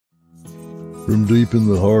From deep in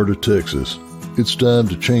the heart of Texas, it's time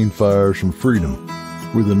to chain fires from freedom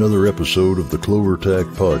with another episode of the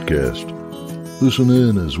CloverTac Podcast. Listen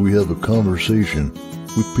in as we have a conversation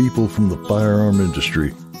with people from the firearm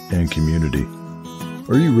industry and community.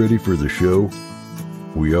 Are you ready for the show?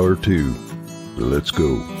 We are too. Let's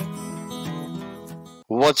go.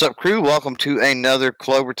 What's up, crew? Welcome to another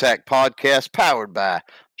CloverTac Podcast powered by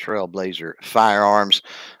Trailblazer Firearms.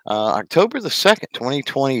 October the 2nd,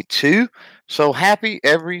 2022. So happy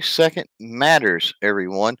every second matters,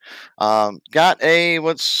 everyone. Got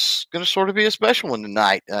what's going to sort of be a special one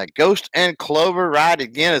tonight. Ghost and Clover ride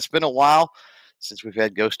again. It's been a while since we've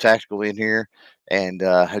had Ghost Tactical in here and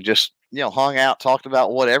have just, hung out, talked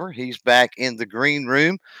about whatever. He's back in the green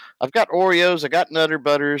room. I've got Oreos, I got Nutter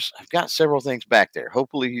Butters, I've got several things back there.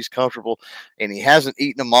 Hopefully he's comfortable and he hasn't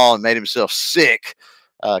eaten them all and made himself sick,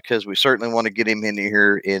 because we certainly want to get him in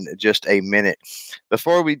here in just a minute.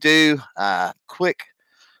 Before we do, quick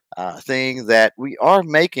thing that we are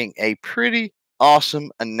making a pretty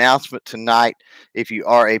awesome announcement tonight. If you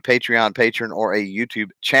are a Patreon patron or a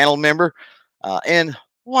YouTube channel member, and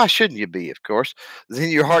why shouldn't you be, of course?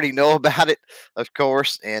 Then you already know about it, of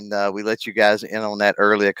course, and we let you guys in on that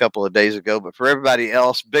early a couple of days ago. But for everybody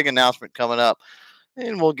else, big announcement coming up,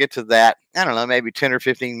 and we'll get to that. I don't know, maybe 10 or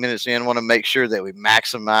 15 minutes in. Want to make sure that we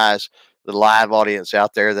maximize the live audience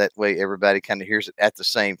out there. That way everybody kind of hears it at the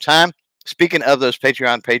same time. Speaking of those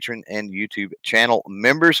Patreon patron and YouTube channel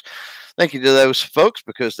members, thank you to those folks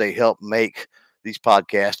because they help make these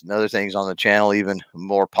podcasts and other things on the channel even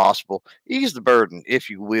more possible. Ease the burden, if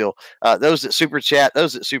you will. Those that super chat,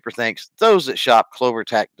 those that super thanks, those that shop,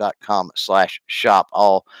 clovertac.com/shop,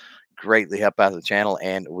 all greatly help out the channel,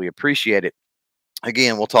 and we appreciate it.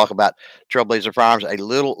 Again, we'll talk about Trailblazer Firearms a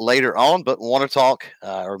little later on, but want to talk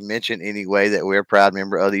or mention anyway that we're a proud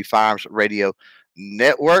member of the Firearms Radio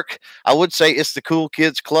Network. I would say it's the Cool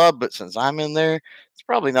Kids Club, but since I'm in there, it's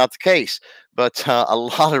probably not the case. But a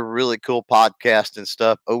lot of really cool podcasts and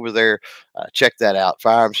stuff over there. Check that out,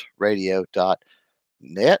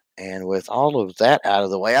 firearmsradio.net. And with all of that out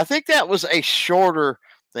of the way, I think that was a shorter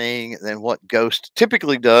thing than what Ghost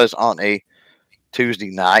typically does on a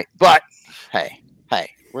Tuesday night. But hey,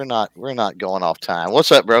 we're not going off time.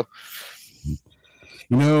 What's up, bro?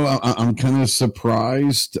 I'm kind of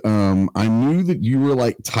surprised. I knew that you were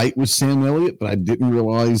like tight with Sam Elliott, but I didn't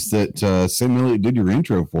realize that Sam Elliott did your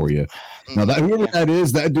intro for you. Now, whoever that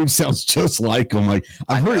is, that dude sounds just like him. Like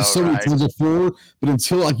I've heard it so many times before, but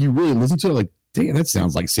until like you really listen to it, like, damn, that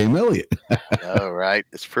sounds like Sam Elliott. All right,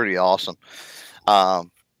 it's pretty awesome.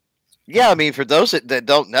 Yeah, I mean, for those that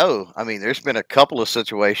don't know, I mean, there's been a couple of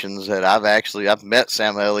situations that I've met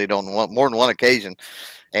Sam Elliott on more than one occasion,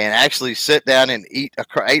 and actually sit down and ate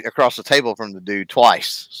across the table from the dude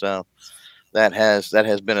twice. So that has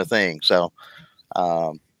been a thing. So,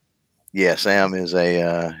 yeah, Sam is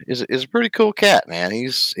a pretty cool cat, man.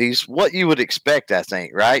 He's what you would expect, I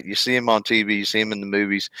think, right? You see him on TV, you see him in the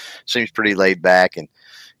movies, seems pretty laid back, and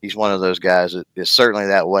he's one of those guys that is certainly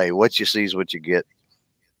that way. What you see is what you get.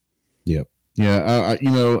 Yep. Yeah.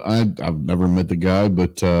 I've never met the guy,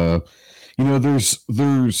 but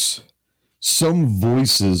there's some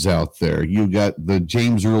voices out there. You've got the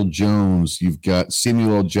James Earl Jones, you've got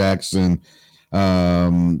Samuel L. Jackson,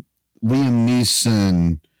 Liam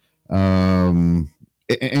Neeson, and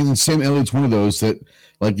Sam Elliott's one of those that,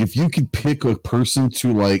 like, if you could pick a person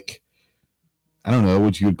to, like, I don't know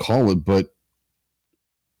what you would call it, but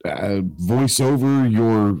voice over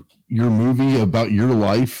your movie about your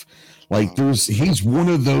life. Like he's one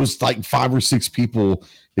of those like 5 or 6 people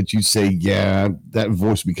that you say, yeah, that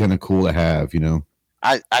voice would be kind of cool to have,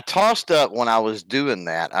 I tossed up when I was doing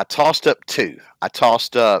that. I tossed up 2. I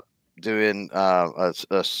tossed up doing a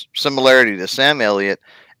similarity to Sam Elliott,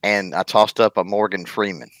 and I tossed up a Morgan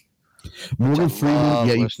Freeman. Morgan Freeman,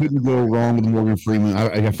 yeah, you couldn't go wrong with Morgan Freeman.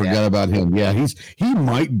 I forgot about him. Yeah, he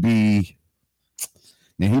might be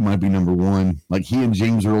number 1. Like he and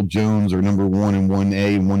James Earl Jones are number 1 and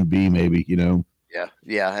 1A and 1B, maybe,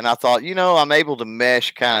 Yeah. And I thought, I'm able to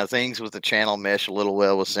mesh kind of things with the channel mesh a little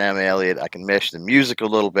well with Sam Elliott. I can mesh the music a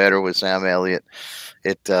little better with Sam Elliott.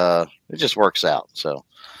 It just works out. So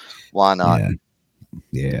why not?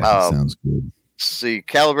 Yeah, sounds good. See,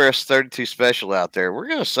 Calaveras 32 Special out there. We're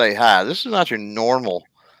going to say hi. This is not your normal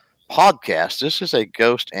podcast. This is a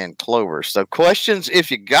Ghost and Clover. So questions, if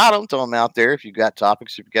you got them, throw them out there. If you've got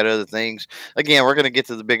topics, if you've got other things. Again, we're going to get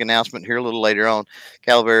to the big announcement here a little later on.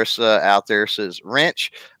 Calaveras out there says,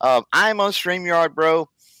 wrench. I'm on StreamYard, bro.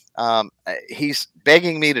 He's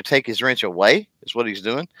begging me to take his wrench away is what he's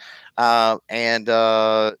doing. Yeah,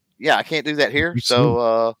 I can't do that here.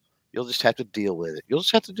 So You'll just have to deal with it. You'll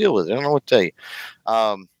just have to deal with it. I don't know what to tell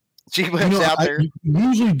you. G-Web's out there. I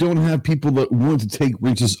usually don't have people that want to take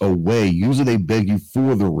wrenches away. Usually they beg you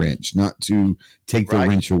for the wrench, not to take the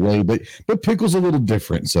wrench away. But Pickle's a little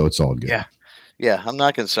different, so it's all good. Yeah, I'm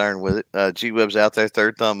not concerned with it. G-Web's out there,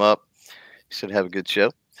 third thumb up. He should have a good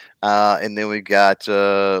show. And then we got,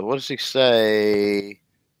 what does he say?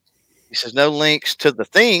 He says, no links to the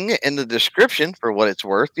thing in the description for what it's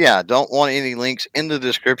worth. Yeah, I don't want any links in the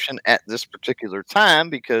description at this particular time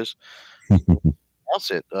because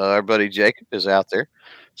that's it. Our buddy Jacob is out there.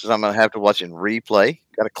 Says I'm going to have to watch in replay.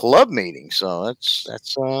 Got a club meeting, so that's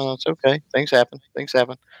okay. Things happen.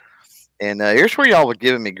 And here's where y'all were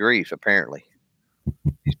giving me grief, apparently.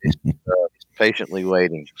 He's patiently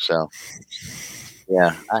waiting. So,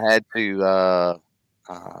 yeah, I had to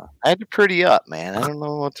pretty up, man. I don't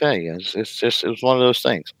know what to tell you. It was one of those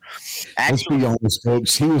things. Let's be honest,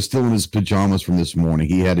 folks. He was still in his pajamas from this morning.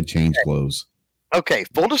 He had to change clothes. Okay,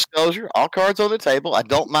 full disclosure, all cards on the table. I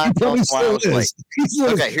don't mind telling why I was late.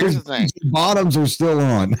 Okay, here's the thing. Bottoms are still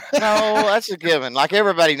on. No, that's a given. Like,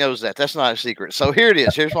 everybody knows that. That's not a secret. So here it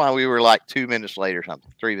is. Here's why we were like 2 minutes late or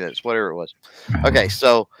something, 3 minutes, whatever it was. Okay,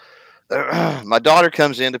 so my daughter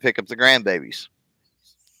comes in to pick up the grandbabies.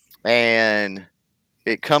 And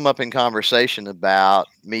it come up in conversation about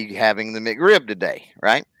me having the McRib today,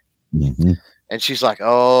 right? Mm-hmm. And she's like,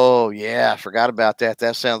 oh, yeah, I forgot about that.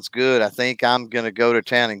 That sounds good. I think I'm going to go to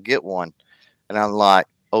town and get one. And I'm like,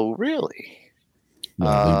 oh, really?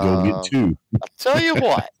 Well, go get two. I'll tell you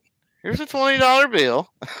what. Here's a $20 bill.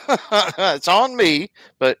 It's on me,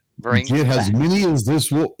 but bring get as many as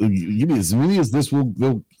this will. Give me as many as this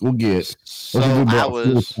will get. So I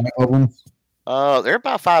was. They're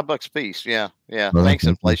about $5 a piece. Yeah. Thanks,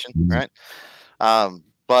 inflation, right?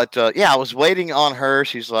 But I was waiting on her.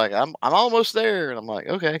 She's like, I'm almost there. And I'm like,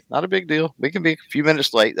 okay, not a big deal. We can be a few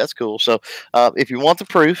minutes late. That's cool. So if you want the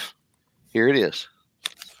proof, here it is.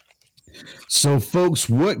 So, folks,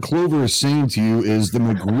 what Clover is saying to you is the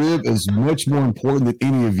McRib is much more important than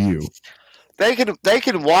any of you. They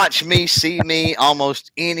can watch me, see me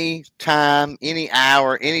almost any time, any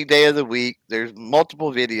hour, any day of the week. There's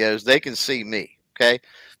multiple videos. They can see me. Okay.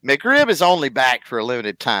 McRib is only back for a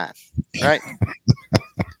limited time. Right.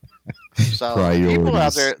 So people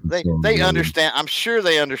out there, they understand. I'm sure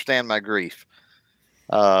they understand my grief.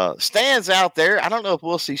 Stan's out there. I don't know if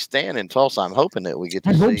we'll see Stan in Tulsa. I'm hoping that we get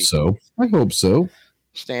to see. I hope so.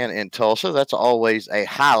 Stan in Tulsa. That's always a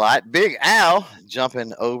highlight. Big Al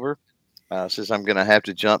jumping over. Says I'm going to have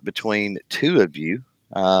to jump between two of you.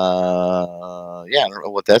 I don't know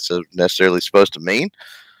what that's necessarily supposed to mean,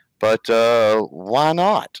 but why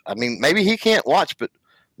not? I mean, maybe he can't watch, but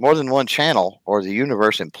more than one channel or the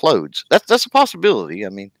universe implodes. That's a possibility. I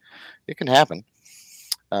mean, it can happen.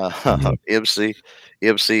 Ibsy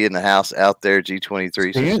in the house out there.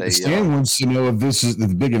 G23. Stan wants to know if this is the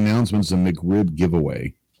big announcements of McRib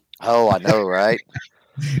giveaway. Oh, I know, right?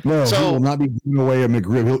 No, he will not be giving away a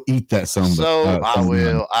McRib. He'll eat that something. So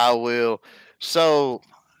I will. So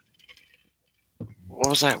what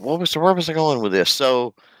was that? Where was I going with this?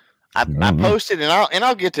 So I posted, and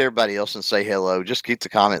I'll get to everybody else and say hello. Just keep the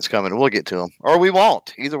comments coming, and we'll get to them, or we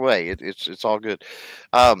won't. Either way, it's all good.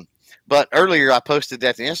 But earlier I posted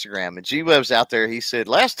that to Instagram, and G-Web's out there. He said,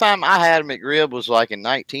 last time I had a McRib was like in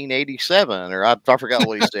 1987, or I forgot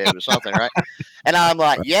what he said. It was something, right? And I'm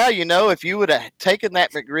like, yeah, if you would have taken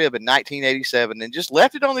that McRib in 1987 and just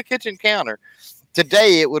left it on the kitchen counter,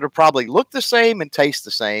 today it would have probably looked the same and taste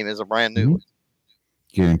the same as a brand new one.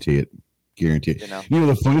 Guarantee it.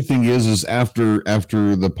 The funny thing is after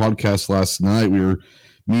the podcast last night,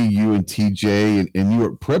 me, you, and TJ and New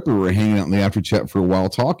York Prepper were hanging out in the after chat for a while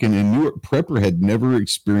talking, and New York Prepper had never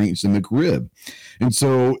experienced a McRib. And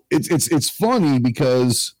so it's funny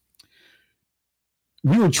because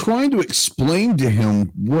we were trying to explain to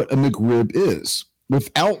him what a McRib is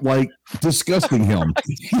without disgusting him.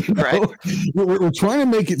 Right. We're trying to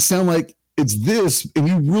make it sound like it's this, and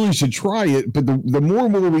you really should try it. But the more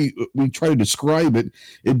and more we try to describe it,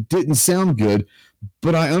 it didn't sound good.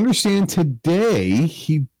 But I understand today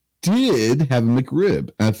he did have a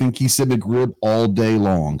McRib. I think he said McRib all day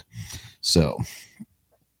long. So,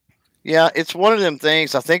 yeah, it's one of them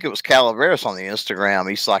things. I think it was Calaveras on the Instagram.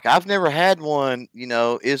 He's like, I've never had one.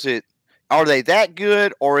 Are they that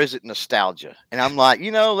good, or is it nostalgia? And I'm like,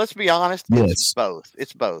 let's be honest. Yes. It's both.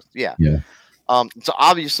 It's both. Yeah. Yeah. So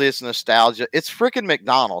obviously it's nostalgia. It's freaking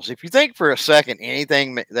McDonald's. If you think for a second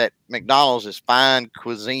anything that McDonald's is fine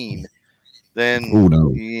cuisine, then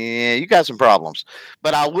yeah, you got some problems.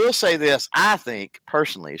 But I will say this. I think,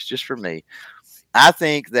 personally, it's just for me, I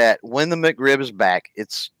think that when the McRib is back,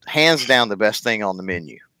 it's hands down the best thing on the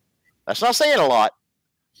menu. That's not saying a lot,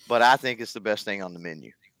 but I think it's the best thing on the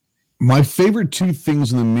menu. My favorite two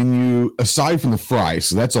things on the menu, aside from the fries,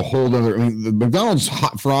 so that's a whole other. I mean, the McDonald's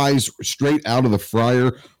hot fries straight out of the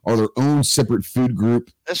fryer are their own separate food group.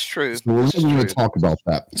 That's true. So we're not going to talk about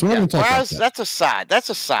that. So we're not going to talk about that. That's a side. That's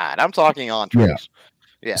a side. I'm talking entrees.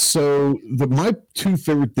 Yeah. So my two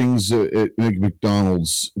favorite things at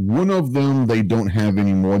McDonald's, one of them they don't have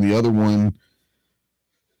anymore. The other one,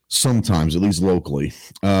 sometimes, at least locally,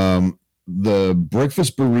 the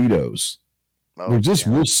breakfast burritos. They're just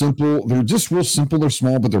real simple. They're They're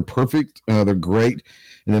small, but they're perfect. They're great.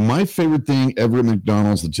 And then my favorite thing ever at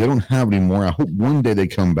McDonald's that they don't have anymore, I hope one day they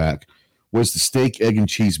come back, was the steak, egg, and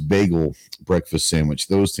cheese bagel breakfast sandwich.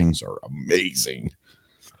 Those things are amazing,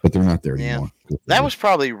 but they're not there anymore. That was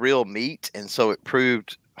probably real meat, and so it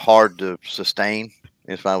proved hard to sustain,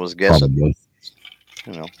 if I was guessing. Probably.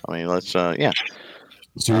 You know, I mean, let's, yeah.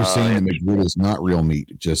 So you're saying that McGriddle is not real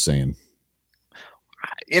meat, just saying.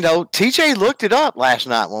 You know, TJ looked it up last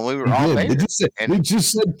night when we were on there. It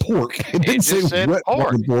just said pork. It didn't say what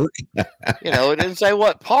pork. You know, it didn't say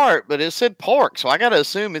what part, but it said pork. So I got to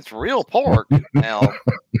assume it's real pork. Now,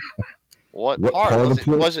 what part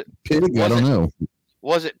was it? Pig? I don't know.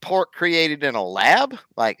 Was it pork created in a lab?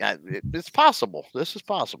 Like, it's possible. This is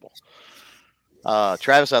possible.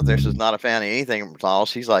 Travis out there says not a fan of anything at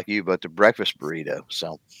McDonald's. He's like you, but the breakfast burrito.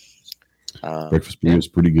 So, breakfast burrito is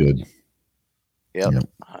pretty good. Yep.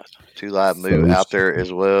 Two Live Moo out there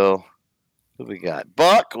as well. Who we got?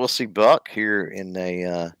 Buck. We'll see Buck here in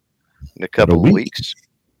a couple of weeks.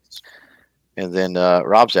 And then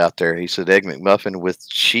Rob's out there. He said Egg McMuffin with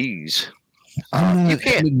cheese. I'm not an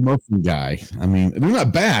Egg McMuffin guy. I mean, they're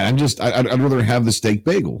not bad. I'd rather have the steak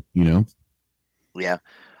bagel, you know? Yeah.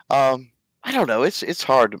 I don't know. It's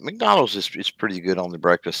hard. McDonald's is pretty good on the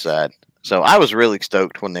breakfast side. So I was really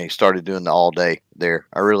stoked when they started doing the all day there.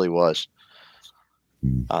 I really was.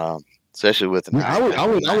 Especially with the I would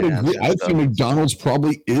agree. I think McDonald's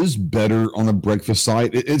probably is better on the breakfast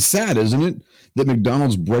side. It's sad, isn't it, that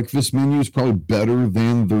McDonald's breakfast menu is probably better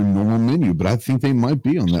than their normal menu, but I think they might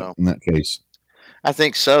be on that in that case. I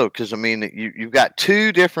think so, because I mean you've got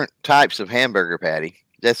two different types of hamburger patty.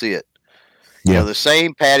 That's it. Yeah. You know, the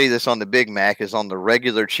same patty that's on the Big Mac is on the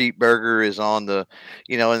regular cheap burger, is on the,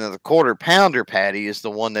 you know, and the quarter pounder patty is the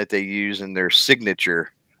one that they use in their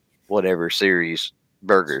signature whatever series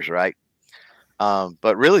burgers, right?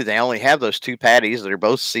 But really they only have those two patties that are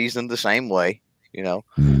both seasoned the same way, you know,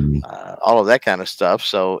 all of that kind of stuff.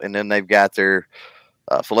 So, and then they've got their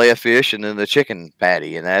filet of fish and then the chicken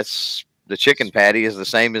patty, and that's the chicken patty is the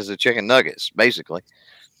same as the chicken nuggets, basically.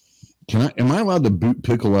 Am I allowed to boot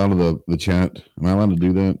Pickle out of the chat? Am I allowed to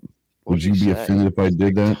do that? Would you be offended if I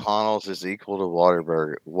did that? McDonald's is equal to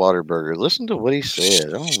Whataburger. Listen to what he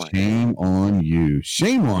said. Oh my! Shame on you!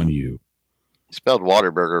 Shame on you! He spelled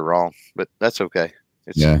Whataburger wrong, but that's okay.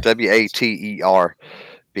 It's WATERBURGER.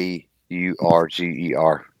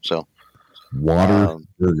 So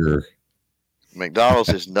Whataburger. McDonald's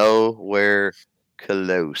is nowhere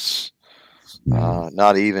close.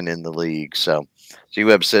 Not even in the league. So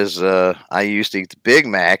G-Web says, I used to eat the Big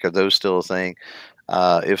Mac. Are those still a thing?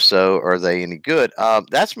 If so, are they any good?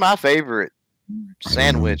 That's my favorite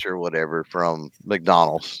sandwich or whatever from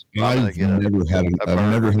McDonald's. I've never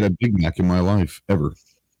had a Big Mac in my life ever.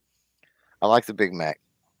 I like the Big Mac.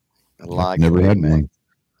 I've never had one.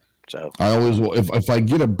 So I always, if I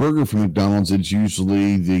get a burger from McDonald's, it's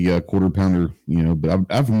usually the quarter pounder, you know. But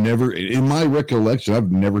I've never, in my recollection, I've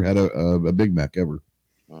never had a Big Mac ever.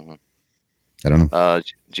 Mm-hmm. I don't know.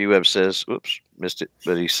 G-Web says, "Oops, missed it,"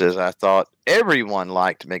 but he says, "I thought everyone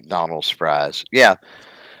liked McDonald's fries." Yeah,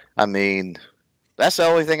 I mean, that's the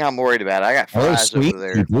only thing I'm worried about. I got fries over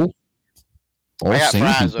there. I got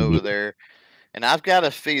fries over there, and I've got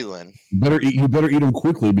a feeling you better eat them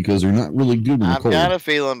quickly because they're not really good. I've got a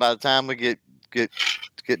feeling by the time we get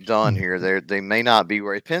done here, they may not be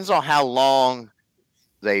where. It depends on how long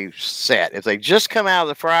they set. If they just come out of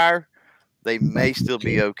the fryer, they may still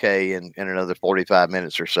be okay in another 45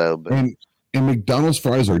 minutes or so. But and McDonald's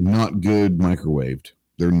fries are not good microwaved.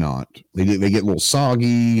 They're not. They get a little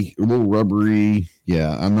soggy, a little rubbery.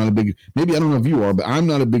 Yeah, I'm not a big. Maybe I don't know if you are, but I'm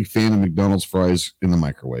not a big fan of McDonald's fries in the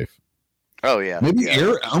microwave. Oh yeah, maybe I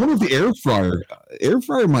wonder if the air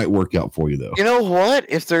fryer might work out for you though. You know what?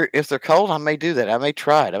 If they're cold, I may do that. I may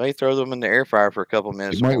try it. I may throw them in the air fryer for a couple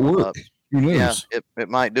minutes. It might work. Who knows? Yeah, it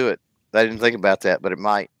might do it. I didn't think about that, but it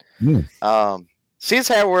might. Yeah.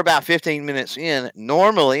 Since we're about 15 minutes in,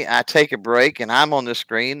 normally I take a break and I'm on the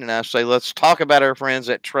screen and I say, let's talk about our friends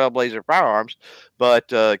at Trailblazer Firearms. But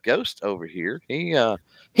Ghost over here, he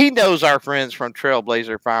knows our friends from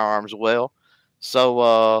Trailblazer Firearms well. So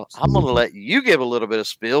I'm going to let you give a little bit of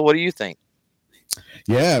spiel. What do you think?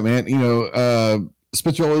 Yeah, man.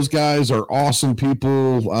 Spitzer, all those guys are awesome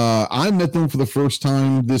people. I met them for the first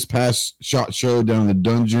time this past SHOT Show down in the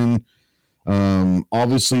dungeon.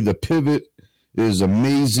 Obviously, the pivot is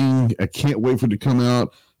amazing. I can't wait for it to come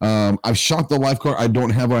out. I've shot the life car. I don't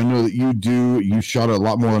have it. I know that you do. You shot it a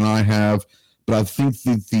lot more than I have. But I think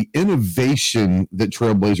that the innovation that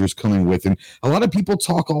Trailblazer is coming with, and a lot of people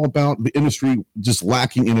talk all about the industry just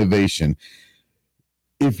lacking innovation.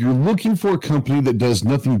 If you're looking for a company that does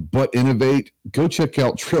nothing but innovate, go check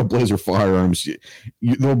out Trailblazer Firearms.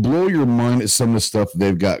 They'll blow your mind at some of the stuff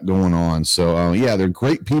they've got going on. So, yeah, they're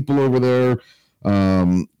great people over there.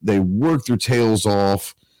 They work their tails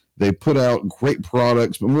off. They put out great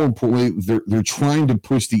products, but more importantly, they're trying to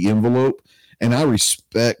push the envelope, and I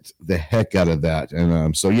respect the heck out of that.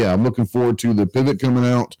 And so, yeah, I'm looking forward to the pivot coming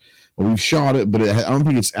out. We've shot it, but I don't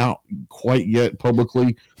think it's out quite yet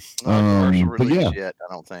publicly. But yeah, yet,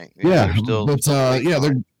 I don't think. Yeah,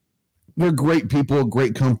 they're great people,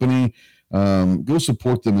 great company. Go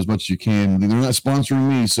support them as much as you can. They're not sponsoring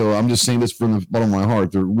me, so I'm just saying this from the bottom of my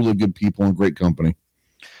heart. They're really good people and great company.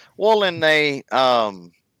 Well, and they,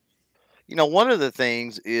 one of the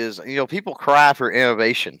things is, people cry for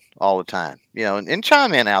innovation all the time, and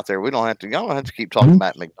chime in out there. We don't have to keep talking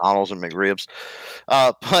about McDonald's and McRibs.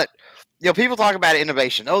 But people talk about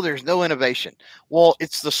innovation. Oh, there's no innovation. Well,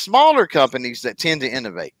 it's the smaller companies that tend to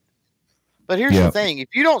innovate. But here's the thing. If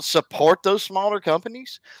you don't support those smaller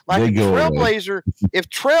companies, like if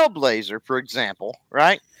Trailblazer, for example,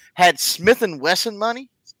 right, had Smith & Wesson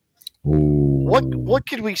money, what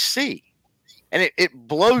could we see? And it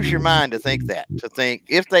blows your mind to think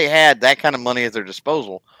if they had that kind of money at their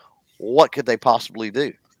disposal, what could they possibly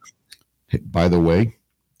do? By the way,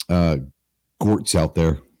 Gort's out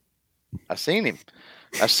there. I've seen him.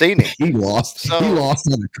 He lost it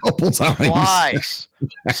a couple times. Twice.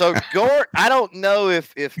 So Gort, I don't know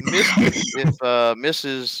if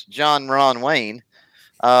Mrs. John Ron Wayne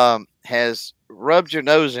has rubbed your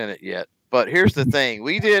nose in it yet. But here's the thing: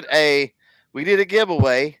 we did a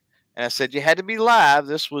giveaway, and I said you had to be live.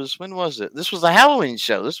 When was it? This was the Halloween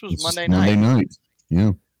show. This was Monday night.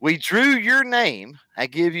 Yeah. We drew your name. I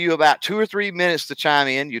give you about 2 or 3 minutes to chime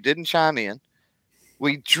in. You didn't chime in.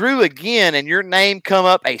 We drew again, and your name come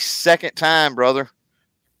up a second time, brother.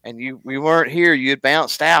 And we weren't here. You had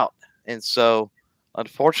bounced out. And so,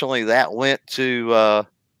 unfortunately, that went to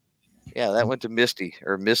Misty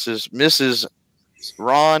or Mrs.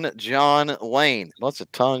 Ron John Wayne. Well, it's a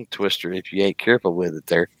tongue twister if you ain't careful with it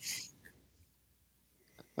there.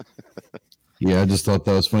 Yeah, I just thought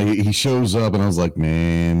that was funny. He shows up, and I was like,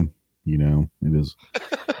 man, it is.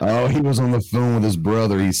 Oh, he was on the phone with his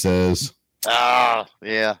brother, he says. Oh,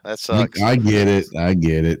 yeah, that sucks. I get it.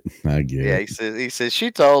 Yeah, he says she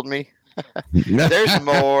told me. There's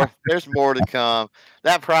more to come.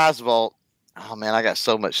 That prize vault. Oh man, I got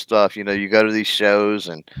so much stuff. You go to these shows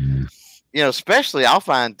and especially I'll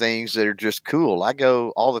find things that are just cool. I go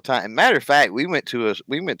all the time. And matter of fact, we went to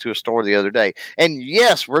a store the other day, and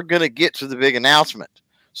yes, we're gonna get to the big announcement.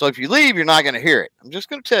 So if you leave, you're not gonna hear it. I'm just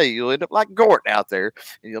gonna tell you, you'll end up like Gort out there,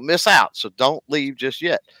 and you'll miss out. So don't leave just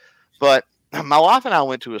yet. But my wife and I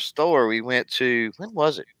went to a store. We went to, when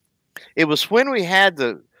was it? It was when we had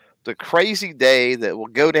the crazy day that will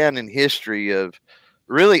go down in history of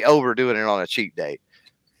really overdoing it on a cheap day.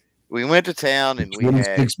 We went to town and we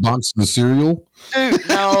had 6 boxes of cereal. Dude,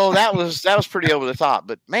 no, that was pretty over the top.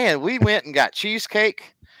 But man, we went and got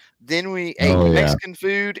cheesecake. Then we ate Mexican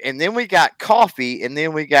food, and then we got coffee, and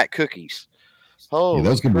then we got cookies. Oh, that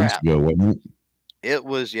was a couple weeks ago, wasn't it? It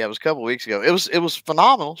was a couple of weeks ago. It was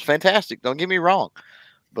phenomenal. It's fantastic. Don't get me wrong.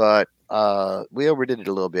 But we overdid it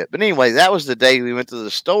a little bit. But anyway, that was the day we went to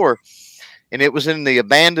the store, and it was in the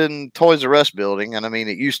abandoned Toys R Us building. And I mean,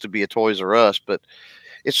 it used to be a Toys R Us, but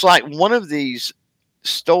it's like one of these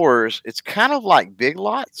stores. It's kind of like Big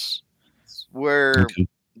Lots where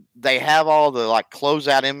they have all the like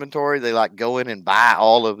closeout inventory. They like go in and buy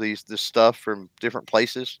all of this stuff from different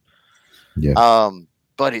places. Yeah.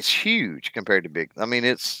 But it's huge compared to Big. I mean,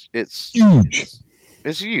 it's huge.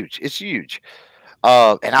 It's huge. It's huge.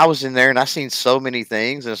 And I was in there and I seen so many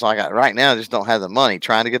things. And it's like right now I just don't have the money.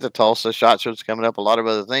 Trying to get the Tulsa SHOT Show's coming up, a lot of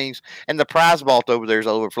other things, and the prize vault over there is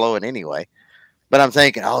overflowing anyway. But I'm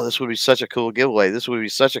thinking, this would be such a cool giveaway.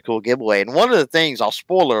 And one of the things, I'll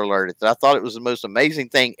spoiler alert it, that I thought it was the most amazing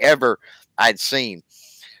thing ever I'd seen.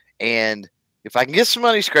 And if I can get some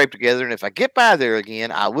money scraped together, and if I get by there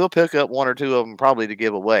again, I will pick up 1 or 2 of them probably to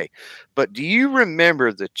give away. But do you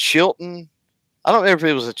remember the Chilton? I don't know if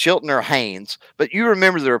it was a Chilton or Haynes, but you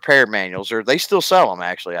remember the repair manuals, or they still sell them,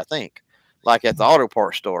 actually, I think. like at the auto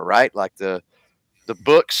parts store, right? Like the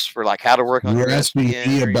books for like how to work on You're your asking SPN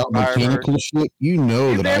me or your about Firebird. mechanical shit? You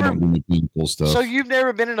know You've that I never, don't do mechanical stuff. so you've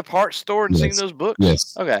never been in a parts store and seen those books?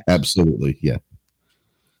 Yes. Okay. Absolutely. Yeah.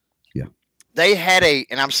 Yeah. They had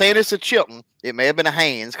and I'm saying it's a Chilton. It may have been a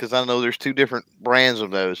Haynes because I know there's two different brands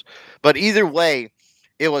of those. But either way,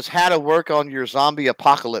 it was how to work on your zombie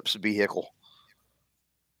apocalypse vehicle.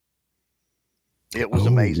 It was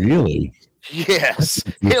amazing. Really? Yes.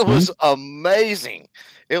 It was amazing.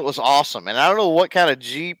 It was awesome. And I don't know what kind of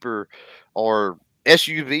Jeep or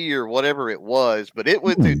SUV or whatever it was, but it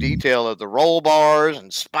went through detail of the roll bars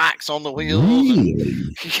and spikes on the wheels.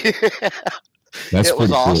 Really? Yeah. That's it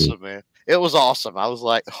was pretty awesome, cool. man. It was awesome. I was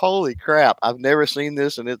like, holy crap, I've never seen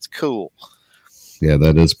this and it's cool. Yeah,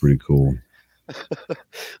 that is pretty cool.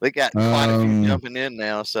 They got quite a few jumping in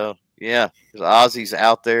now, so yeah, there's Ozzy's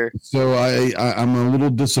out there. So I'm a little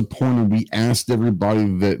disappointed. We asked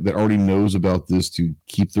everybody that already knows about this to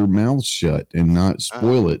keep their mouths shut and not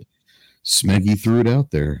spoil it. Smeggy threw it out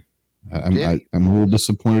there. I'm a little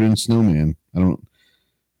disappointed in Snowman. That's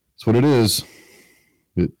what it is.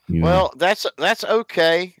 But, well, that's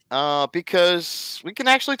okay, because we can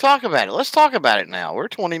actually talk about it. Let's talk about it now. We're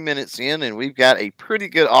 20 minutes in, and we've got a pretty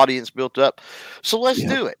good audience built up. So let's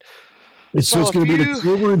do it. So it's going to be the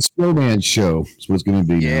Clover and Snowman show. That's what it's going to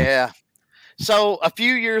be. Yeah. Now. So a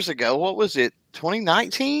few years ago, what was it?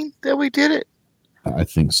 2019 that we did it? I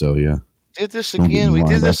think so. Yeah. Did this again? We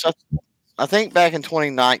did this. I think back in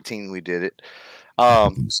 2019 we did it.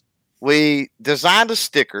 We designed a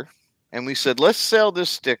sticker. And we said, let's sell this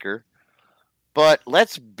sticker, but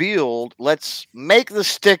let's make the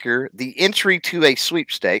sticker the entry to a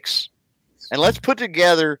sweepstakes, and let's put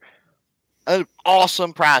together an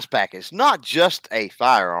awesome prize package. Not just a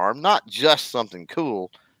firearm, not just something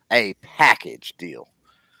cool, a package deal.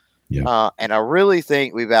 Yeah. And I really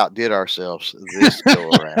think we've outdid ourselves this go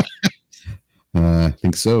around. I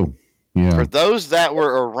think so. Yeah. For those that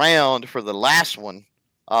were around for the last one,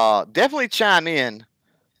 definitely chime in.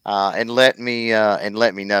 And let me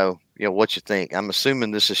know, what you think. I'm assuming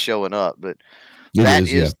this is showing up, but that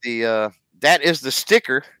is the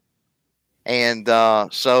sticker. And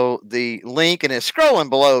so the link, and it's scrolling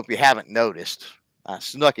below if you haven't noticed. I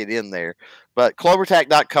snuck it in there. But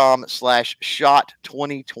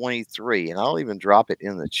clovertac.com/shot2023. And I'll even drop it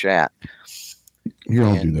in the chat. Here,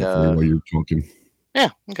 I'll do that for you while you're talking. Yeah,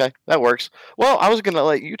 okay, that works. Well, I was going to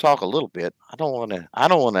let you talk a little bit. I don't want to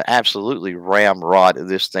absolutely ramrod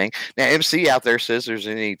this thing. Now, MC out there says there's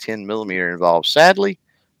any 10 millimeter involved. Sadly,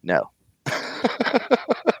 no.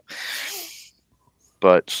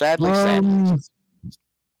 But sadly. I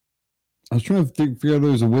was trying to figure out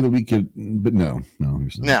there's a way that we could, but no. No,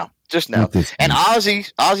 just no. And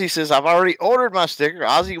Ozzy says I've already ordered my sticker.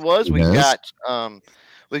 Ozzy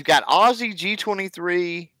we've got Ozzy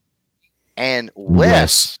G23. And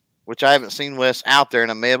Wes, which I haven't seen Wes out there, and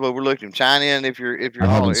I may have overlooked him. Chime in if you're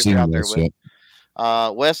out there.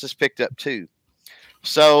 Wes has picked up 2.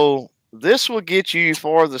 So this will get you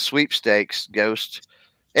for the sweepstakes, Ghost.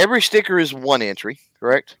 Every sticker is 1 entry,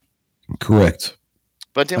 correct? Correct.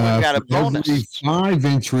 But then we've got a bonus. Every 5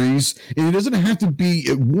 entries, and it doesn't have to be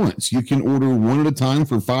at once. You can order one at a time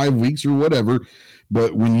for 5 weeks or whatever.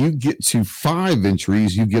 But when you get to 5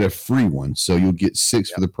 entries, you get a free one. So you'll get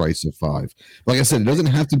 6 for the price of 5. Like I said, it doesn't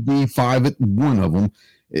have to be 5 at one of them.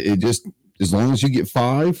 It just, as long as you get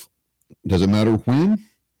 5, doesn't matter when,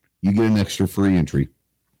 you get an extra free entry.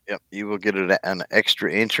 Yep, you will get an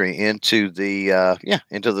extra entry into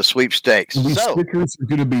the sweepstakes. And these stickers are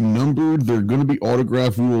going to be numbered. They're going to be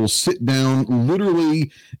autographed. We will sit down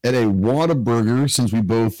literally at a Whataburger, since we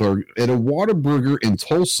both are at a Whataburger in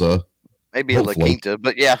Tulsa. Maybe a La Quinta,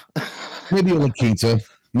 but yeah. Maybe a La Quinta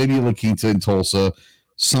in Tulsa.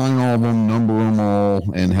 Sign all of them, number them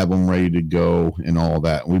all, and have them ready to go and all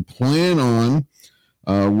that. We plan on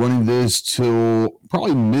running this till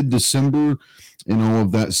probably mid-December and all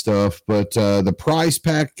of that stuff. But the prize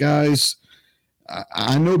pack, guys,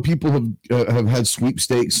 I know people have had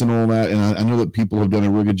sweepstakes and all that, and I know that people have done a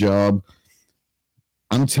really good job.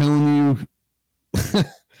 I'm telling you,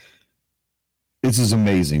 this is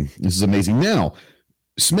amazing. Now,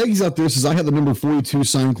 Smeggy's out there says, I have the number 42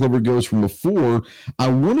 signed Clover Ghost from before. I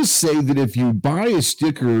want to say that if you buy a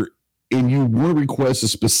sticker and you want to request a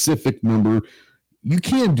specific number, you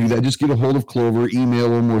can do that. Just get a hold of Clover, email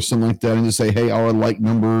them or something like that, and just say, hey, I would like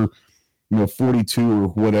number 42 or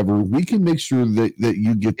whatever. We can make sure that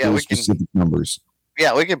you get those specific numbers.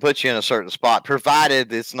 Yeah, we can put you in a certain spot,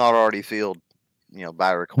 provided it's not already filled.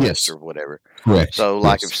 by request Yes. or whatever. Correct. So,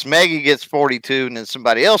 like, if Smeggy gets 42 and then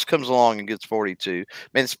somebody else comes along and gets 42,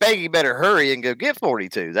 man, Smeggy better hurry and go get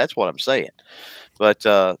 42. That's what I'm saying. But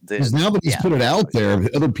because now that he's put it out there,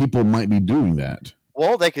 other people might be doing that.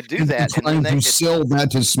 Well, they could do that, and then they could sell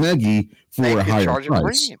that to Smeggy for a higher charge price.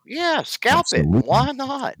 A premium. Yeah, scalp Absolutely. It. Why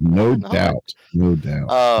not? No doubt. No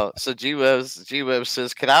doubt. So G-Web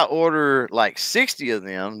says, can I order like 60 of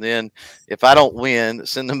them? Then if I don't win,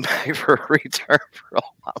 send them back for a return for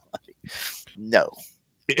all my money. No.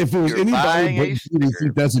 If it was anybody, but you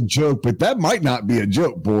think that's a joke, but that might not be a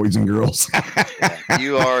joke, boys and girls.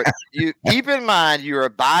 You keep in mind you are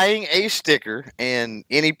buying a sticker, and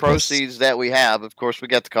any proceeds that we have, of course, we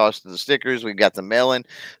got the cost of the stickers, we've got the mailing,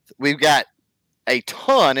 we've got a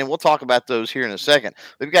ton, and we'll talk about those here in a second.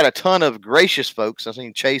 We've got a ton of gracious folks. I've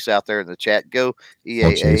seen Chase out there in the chat. Go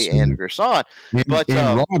EAA and Gerson. But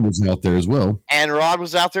Rod was out there as well. And Rod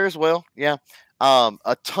was out there as well. Yeah.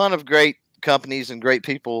 A ton of great companies and great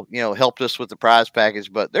people, helped us with the prize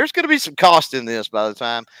package, but there's going to be some cost in this by the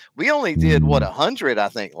time. We only did 100, I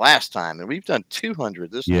think, last time, and we've done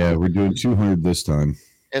 200 this time. Yeah, we're doing 200 this time.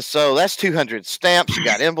 And so that's 200 stamps. You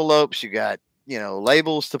got envelopes, you got,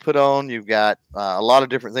 labels to put on. You've got a lot of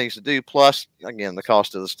different things to do. Plus, again, the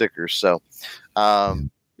cost of the stickers. So,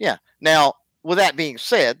 yeah. Now, with that being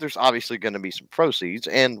said, there's obviously going to be some proceeds.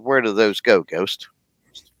 And where do those go, Ghost?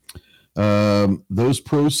 Those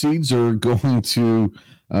proceeds are going to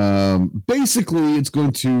basically it's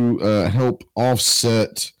going to help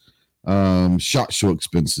offset SHOT Show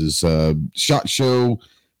expenses. SHOT Show,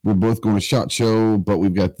 we're both going to SHOT Show, but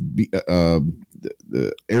we've got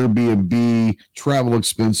the Airbnb, travel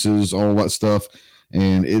expenses, all that stuff,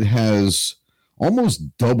 and it has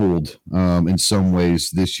almost doubled in some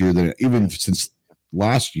ways this year than even since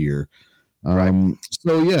last year.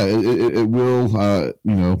 So yeah, it will,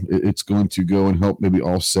 it's going to go and help maybe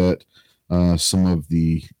offset some of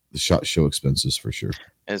the SHOT Show expenses for sure.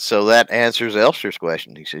 And so that answers Elster's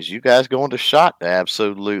question. He says, you guys going to SHOT?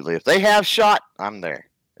 Absolutely. If they have SHOT, I'm there.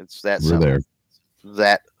 It's that simple. We're there.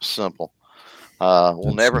 That simple.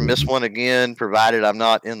 We'll never miss one again, provided I'm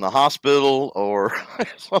not in the hospital or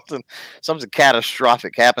something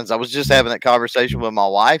catastrophic happens. I was just having that conversation with my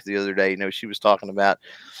wife the other day. She was talking about,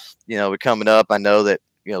 we're coming up. I know that,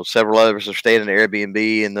 several others are staying in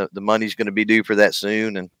Airbnb and the money's going to be due for that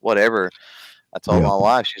soon and whatever. I told my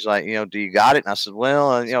wife, she's like, do you got it? And I said,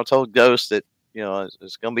 well, I told Ghost that,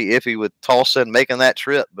 it's going to be iffy with Tulsa and making that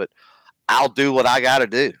trip, but I'll do what I got to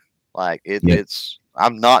do. Like it's,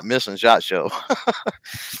 I'm not missing SHOT Show.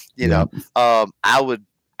 I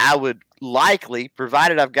would likely,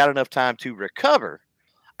 provided I've got enough time to recover,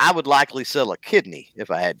 I would likely sell a kidney if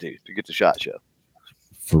I had to get the SHOT Show.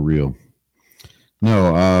 For real.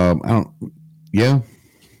 No, I don't. Yeah.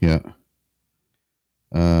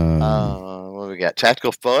 What we got?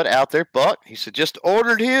 Tactical FUD out there, Buck. He said just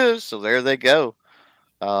ordered his, so there they go.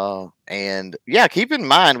 And yeah, keep in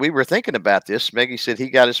mind we were thinking about this. Meggie said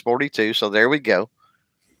he got his 42, so there we go.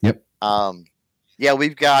 Yep. Yeah,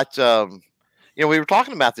 we've got. We were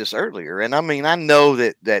talking about this earlier, and I mean, I know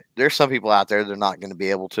that there's some people out there that are not going to be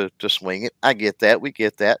able to swing it. I get that. We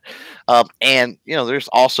get that. And there's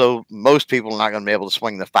also most people are not going to be able to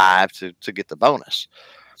swing the 5 to get the bonus.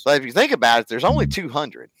 So if you think about it, there's only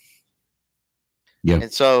 200. Yeah.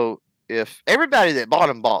 And so if everybody that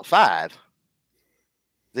bought 5,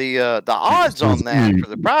 the odds on that for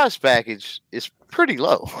the prize package is pretty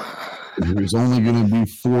low. There's only going to be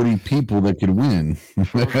 40 people that could win.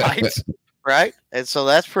 Right. And so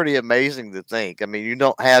that's pretty amazing to think. I mean, you're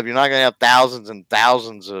not going to have thousands and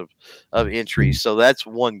thousands of entries. So that's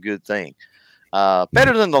one good thing.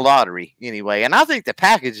 Better than the lottery anyway. And I think the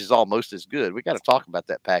package is almost as good. We got to talk about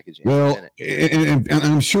that package in a minute. And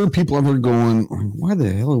I'm sure people are going, why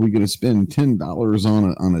the hell are we going to spend $10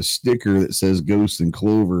 on a sticker that says Ghost and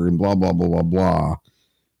Clover and blah, blah, blah, blah, blah.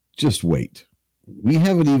 Just wait. We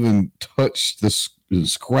haven't even scratched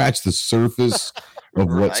the surface of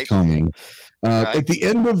what's coming. At the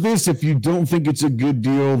end of this, if you don't think it's a good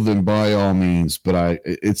deal, then by all means. But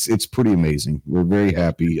it's pretty amazing. We're very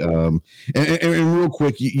happy. And real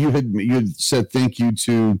quick, you had said thank you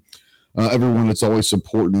to everyone that's always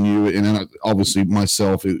supporting you, and obviously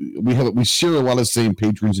myself. We share a lot of same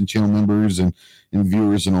patrons and channel members and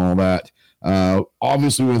viewers and all that.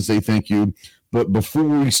 Obviously, we want to say thank you. But before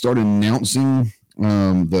we start announcing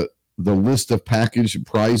the list of package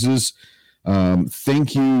prizes,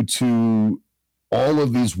 thank you to all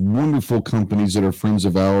of these wonderful companies that are friends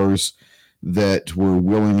of ours that were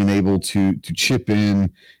willing and able to chip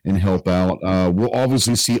in and help out. We'll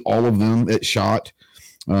obviously see all of them at SHOT,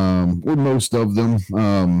 or most of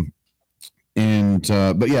them.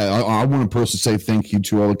 But yeah, I want to personally say thank you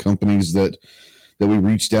to all the companies that we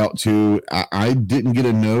reached out to. I didn't get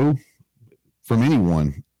a no from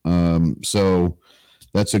anyone. So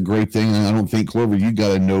that's a great thing. And I don't think, Clover, you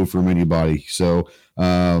got a no from anybody. So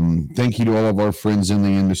thank you to all of our friends in the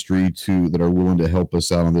industry that are willing to help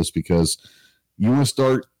us out on this, because you want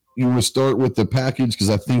to start with the package, because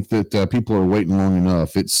I think that people are waiting long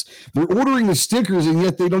enough. They're ordering the stickers, and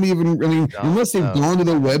yet they don't even, unless they've gone to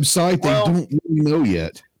the website, they don't really know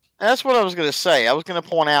yet. That's what I was going to say. I was going to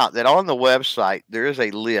point out that on the website, there is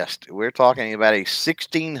a list. We're talking about a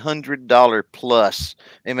 $1,600 plus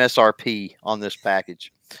MSRP on this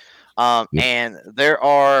package. And there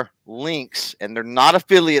are links, and they're not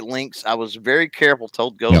affiliate links. I was very careful,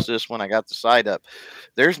 told Ghost this when I got the site up.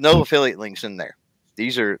 There's no affiliate links in there.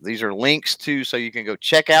 These are links so you can go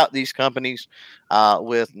check out these companies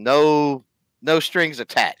with no strings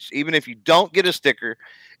attached. Even if you don't get a sticker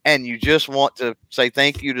and you just want to say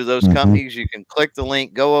thank you to those companies, you can click the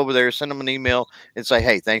link, go over there, send them an email, and say,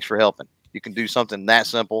 hey, thanks for helping. You can do something that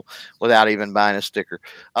simple without even buying a sticker.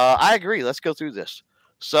 I agree. Let's go through this.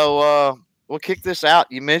 So we'll kick this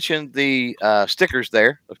out. You mentioned the stickers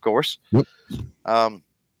there, of course. Yep.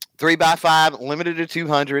 3x5, limited to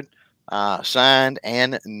 200, signed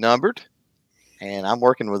and numbered. And I'm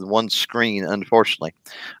working with one screen, unfortunately.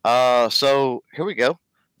 So here we go.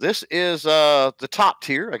 This is the top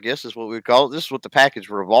tier, I guess is what we would call it. This is what the package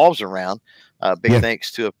revolves around. Big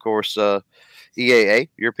thanks to, of course, EAA,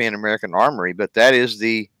 European American Armory. But that is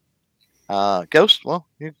the Ghost. Well,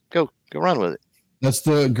 you go run with it. That's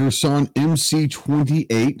the Girsan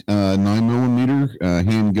MC28 9mm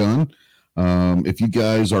handgun. If you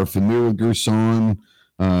guys are familiar with Girsan,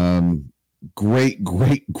 great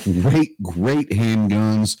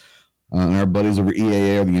handguns. And our buddies over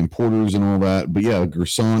EAA are the importers and all that. But yeah,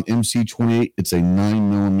 Girsan MC28, it's a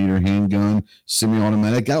 9mm handgun,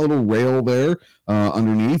 semi-automatic. Got a little rail there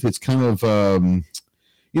underneath. It's kind of, to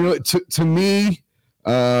me,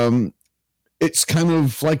 it's kind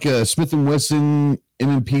of like a Smith & Wesson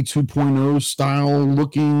M&P 2.0 style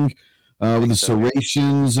looking with the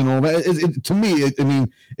serrations and all that. To me,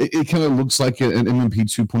 it kind of looks like an M&P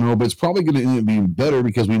 2.0, but it's probably going to end up being better,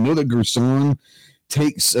 because we know that Girsan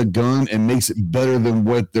takes a gun and makes it better than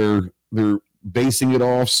what they're basing it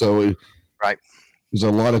off. So there's a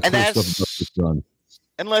lot of cool stuff about this gun.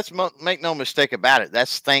 And let's make no mistake about it.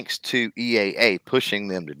 That's thanks to EAA pushing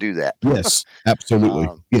them to do that. Yes, absolutely.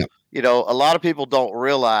 Yeah. A lot of people don't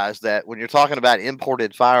realize that when you're talking about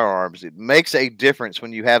imported firearms, it makes a difference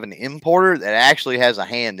when you have an importer that actually has a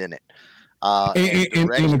hand in it. And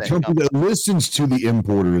a company that listens to the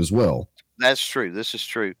importer as well. That's true. This is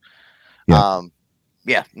true.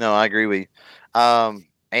 Yeah. No, I agree with you. Our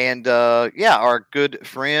good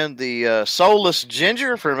friend, the Soulless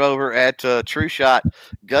Ginger from over at True Shot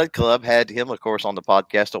Gun Club, had him, of course, on the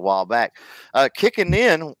podcast a while back. Kicking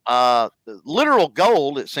in literal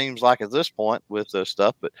gold, it seems like at this point with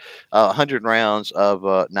stuff, but 100 rounds of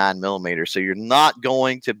 9mm. So you're not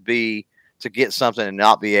going to get something and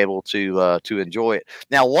not be able to enjoy it.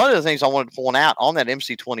 Now, one of the things I wanted to point out on that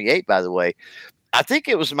MC28, by the way, I think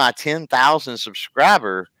it was my 10,000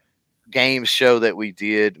 subscriber game show that we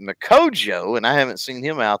did, Makojo, and I haven't seen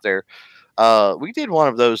him out there. We did one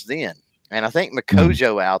of those then, and I think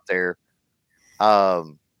Makojo out there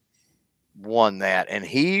won that, and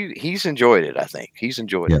he's enjoyed it. I think he's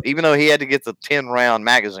enjoyed it, even though he had to get the 10-round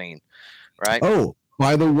magazine, right? Oh,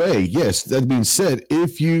 by the way, yes. That being said,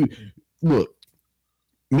 if you look,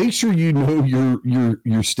 make sure you know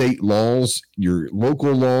your state laws, your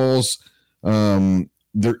local laws. There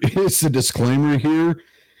is a disclaimer here.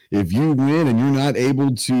 If you win and you're not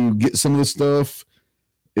able to get some of the stuff,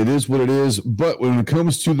 it is what it is. But when it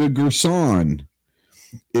comes to the Girsan,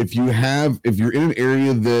 if you're in an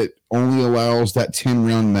area that only allows that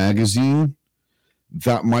 10-round magazine,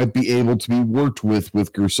 that might be able to be worked with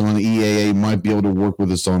Girsan. EAA might be able to work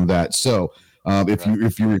with us on that. So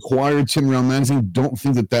if you require a 10-round magazine, don't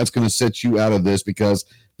think that that's going to set you out of this, because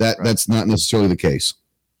that's not necessarily the case.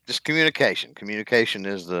 Just communication. Communication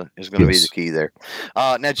is going to be the key there.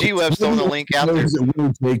 Now, G-Web's throwing the link out there.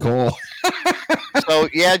 So,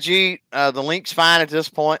 yeah, G, the link's fine at this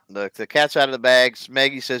point. The cat's out of the bag.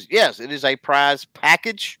 Smeggy says, yes, it is a prize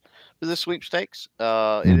package for the sweepstakes.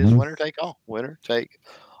 It is winner take all. Winner take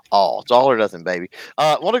all. It's all or nothing, baby.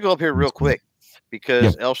 I want to go up here real quick,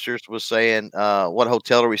 because Elsters was saying, what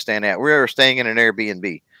hotel are we staying at? We're staying in an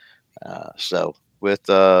Airbnb.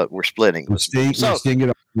 We're splitting. We're staying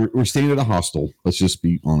at a hostel. Let's just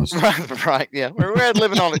be honest. Right. Yeah. We're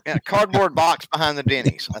living on a cardboard box behind the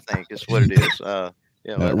Denny's, I think is what it is.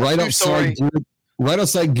 Right outside. right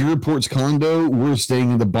outside Gearport's condo. We're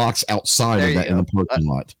staying in the box outside of that in the parking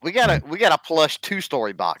lot. We got a plush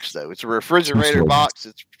 2-story box though. It's a refrigerator box.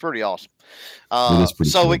 It's pretty awesome. It is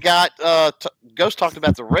pretty so cool. we got Ghost talked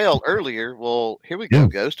about the rail earlier. Well, here we go,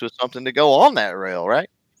 Ghost, with something to go on that rail, right?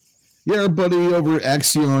 Yeah, our buddy over at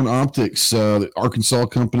Axion Optics, the Arkansas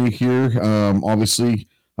company here. Obviously,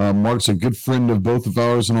 Mark's a good friend of both of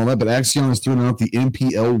ours and all that, but Axion has thrown out the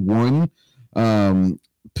MPL1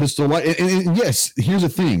 pistol light. And yes, here's the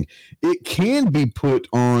thing. It can be put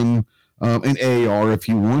on an AR if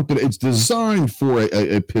you want, but it's designed for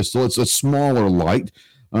a pistol. It's a smaller light.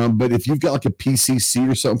 But if you've got like a PCC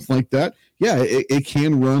or something like that, yeah, it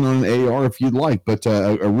can run on an AR if you'd like, but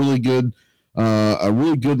a really good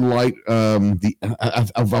light.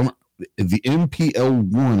 The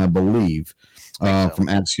MPL1, I believe, from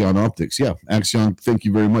Axion Optics. Yeah, Axion, thank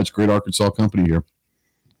you very much. Great Arkansas company here.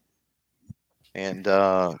 And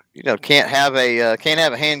can't have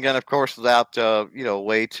a handgun, of course, without a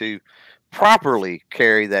way to properly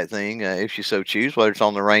carry that thing if you so choose, whether it's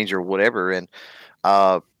on the range or whatever. And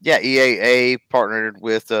EAA partnered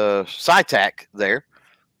with SciTac there.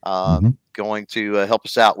 Going to help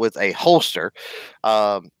us out with a holster.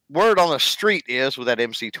 Word on the street is with that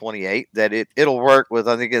MC28 that it'll work with,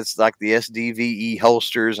 I think it's like the SDVE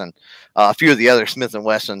holsters and a few of the other Smith &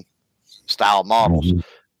 Wesson style models.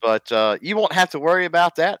 But you won't have to worry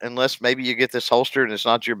about that unless maybe you get this holster and it's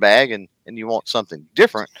not your bag and you want something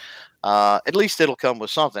different. At least it'll come with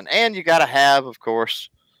something. And you got to have, of course,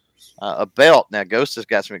 a belt. Now, Ghost has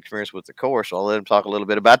got some experience with the Core, so I'll let him talk a little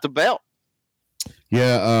bit about the belt.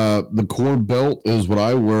 Yeah, the Core belt is what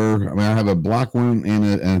I wear. I mean, I have a black one and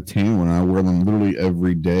a tan one. I wear them literally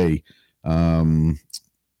every day. They're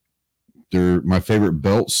my favorite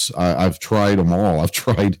belts. I've tried them all. I've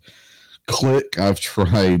tried Click. I've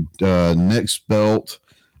tried Next Belt.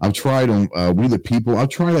 I've tried them. We the People. I've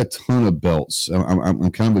tried a ton of belts. I'm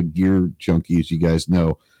kind of a gear junkie, as you guys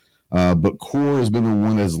know. But Core has been the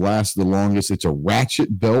one that has lasted the longest. It's a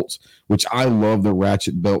ratchet belt, which I love the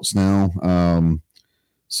ratchet belts now.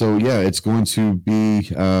 So yeah, it's going to be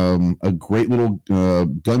a great little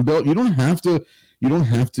gun belt. You don't have to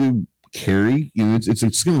carry.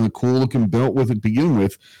 It's kind of a cool looking belt with it to begin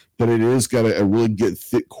with, but it is got a really good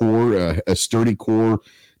thick core, a sturdy core.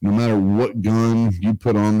 No matter what gun you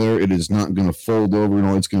put on there, it is not going to fold over.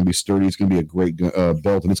 It's going to be sturdy. It's going to be a great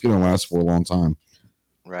belt, and it's going to last for a long time.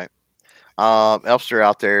 Right. Elfster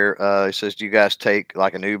out there, he says, do you guys take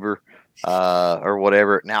like an Uber or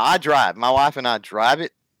whatever? Now, I drive. My wife and I drive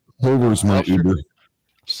it. Clover's my Uber.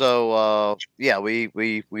 So,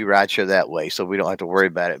 we ride share that way, so we don't have to worry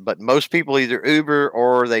about it. But most people either Uber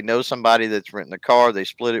or they know somebody that's renting a car. They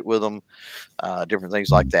split it with them, different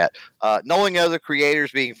things like that. Knowing other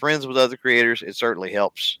creators, being friends with other creators, it certainly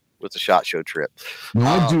helps with the SHOT Show trip.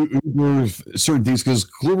 I do Uber certain things because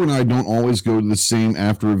Clover and I don't always go to the same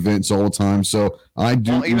after events all the time. So I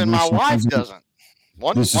do. Well, even my wife doesn't.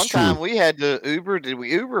 One time we had to Uber. Did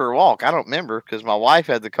we Uber or walk? I don't remember because my wife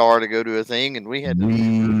had the car to go to a thing, and we had to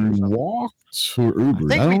walked or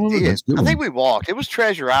Uber. I think we did. I think we walked. It was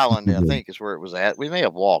Treasure Island. I think is where it was at. We may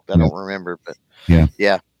have walked. I don't remember, but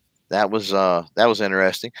yeah, that was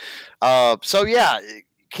interesting.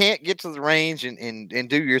 Can't get to the range and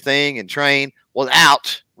do your thing and train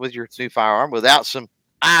with your new firearm without some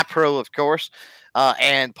iPro, of course.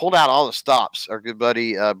 And pulled out all the stops. Our good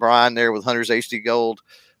buddy Brian there with Hunter's HD Gold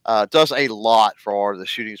does a lot for the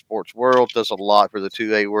shooting sports world, does a lot for the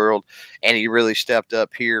 2A world, and he really stepped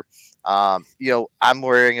up here. I'm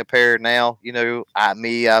wearing a pair now.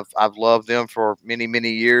 I've loved them for many,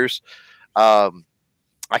 many years. I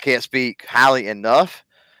can't speak highly enough.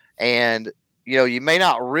 And you may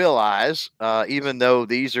not realize, even though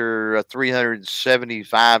these are a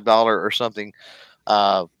 $375 or something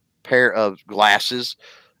pair of glasses,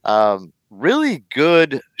 really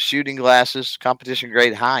good shooting glasses, competition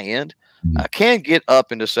grade, high end, can get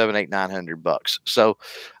up into $700, $800, $900. So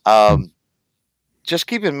just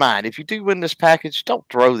keep in mind, if you do win this package, don't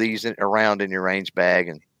throw these around in your range bag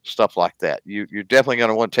and stuff like that. You're definitely going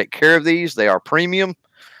to want to take care of these. They are premium,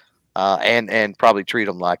 and probably treat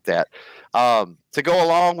them like that. To go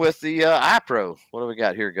along with the iPro, what do we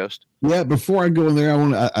got here, Ghost? Yeah, before I go in there,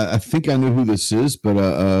 I think I know who this is,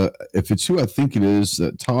 but if it's who I think it is,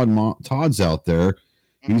 Todd's out there.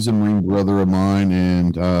 He's a Marine brother of mine,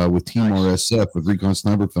 and with Team RSF with Recon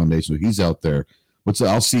Sniper Foundation, so he's out there.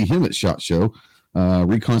 I'll see him at SHOT Show.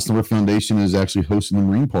 Recon Sniper Foundation is actually hosting the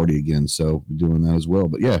Marine Party again, so we're doing that as well.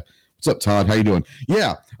 But yeah. What's up, Todd? How you doing?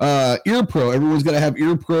 Yeah, Ear Pro. Everyone's got to have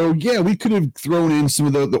Ear Pro. Yeah, we could have thrown in some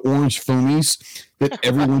of the orange foamies that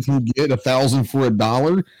everyone can get 1,000 for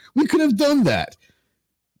 $1. We could have done that.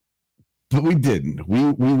 But we didn't.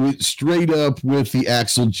 We went straight up with the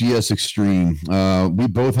Axle GS Extreme. We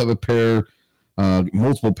both have a pair,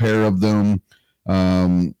 multiple pair of them.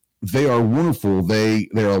 They are wonderful. They're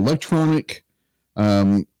electronic.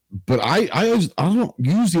 But I don't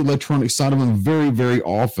use the electronic side of them very, very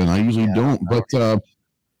often. I usually don't.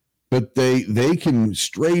 But they can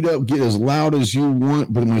straight up get as loud as you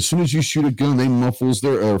want. But as soon as you shoot a gun, they muffles.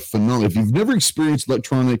 They're phenomenal. If you've never experienced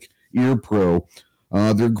Electronic Ear Pro,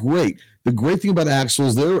 they're great. The great thing about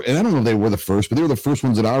Axles, and I don't know if they were the first, but they were the first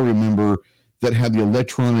ones that I remember that had the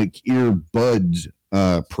electronic earbuds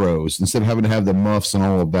pros instead of having to have the muffs and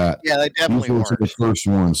all of that. Yeah, they definitely were the first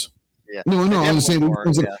ones. Yeah. No, I was saying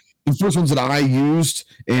the first ones that I used,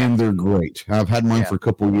 and they're great. I've had mine for a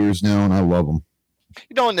couple of years now, and I love them.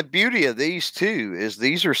 And the beauty of these too is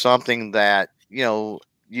these are something that you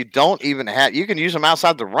don't even have. You can use them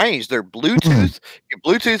outside the range. They're Bluetooth. You can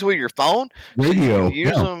Bluetooth with your phone. Radio. So you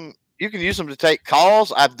can use them. You can use them to take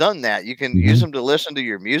calls. I've done that. You can use them to listen to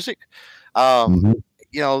your music. They're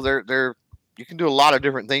you can do a lot of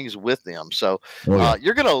different things with them. So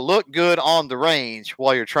you're going to look good on the range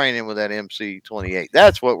while you're training with that MC28.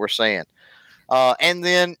 That's what we're saying. And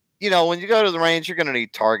then when you go to the range, you're going to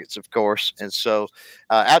need targets, of course. And so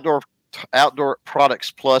Outdoor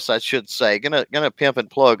Products Plus, I should say, gonna pimp and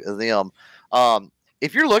plug them.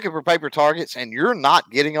 If you're looking for paper targets and you're not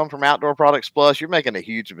getting them from Outdoor Products Plus, you're making a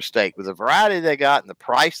huge mistake. With the variety they got and the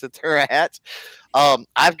price that they're at,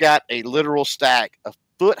 I've got a literal stack a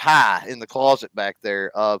foot high in the closet back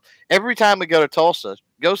there. Every time we go to Tulsa,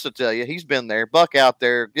 Ghost will tell you, he's been there, Buck out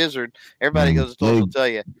there, Gizzard, everybody goes to Tulsa will tell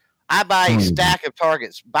you, I buy a stack of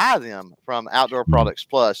targets, buy them from Outdoor Products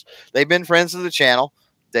Plus. They've been friends of the channel.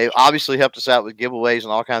 They obviously helped us out with giveaways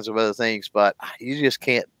and all kinds of other things, but you just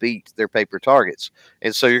can't beat their paper targets.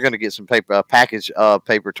 And so you're going to get some package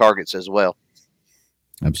paper targets as well.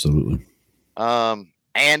 Absolutely.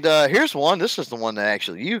 And here's one. This is the one that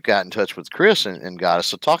actually you got in touch with Chris and got us.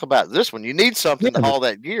 So talk about this one. You need something to haul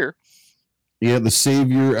that gear. Yeah, the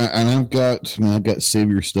Savior, and I've got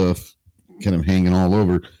Savior stuff kind of hanging all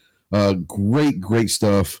over. Great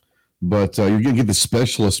stuff. But you're going to get the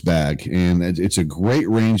Specialist bag, and it's a great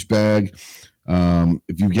range bag.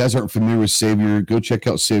 If you guys aren't familiar with Savior, go check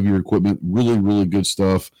out Savior equipment. Really, really good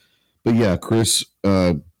stuff. But yeah, Chris,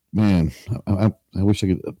 man, I wish I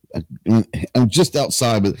could. I'm just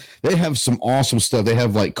outside, but they have some awesome stuff. They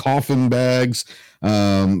have like coffin bags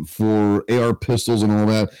for AR pistols and all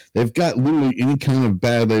that. They've got literally any kind of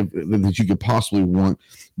bag that you could possibly want.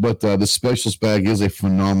 But the Specialist bag is a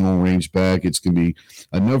phenomenal range bag. It's going to be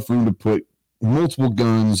enough room to put multiple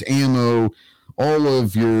guns, ammo, all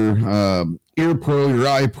of your Ear Pro, your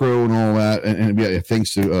Eye Pro, and all that. And yeah,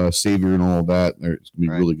 thanks to Savior and all of that. It's going to be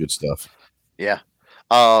really good stuff. Yeah.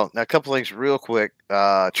 Now, a couple things real quick.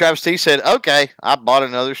 Travis T said, "Okay, I bought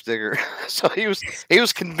another sticker." So he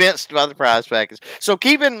was convinced by the prize package. So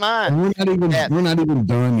keep in mind, we're not even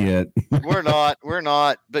done yet. we're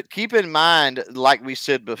not. But keep in mind, like we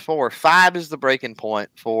said before, 5 is the breaking point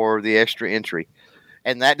for the extra entry,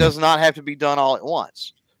 and that does not have to be done all at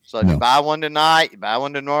once. So if you buy one tonight, you buy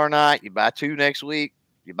one tomorrow night, you buy 2 next week,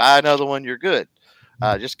 you buy another one, you're good.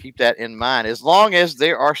 Just keep that in mind. As long as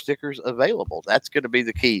there are stickers available, that's going to be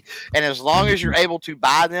the key. And as long as you're able to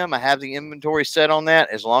buy them, I have the inventory set on that.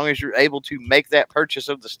 As long as you're able to make that purchase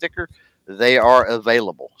of the sticker, they are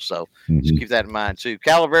available. So just keep that in mind too.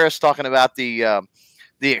 Calaveras talking about the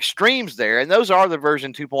extremes there, and those are the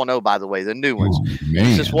version 2.0, by the way, the new ones.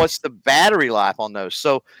 He says, what's the battery life on those?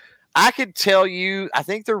 So I could tell you, I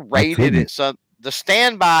think they're rated at some. The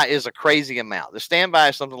standby is a crazy amount. The standby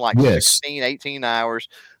is something like 16, 18 hours.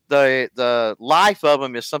 The life of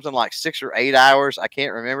them is something like 6 or 8 hours. I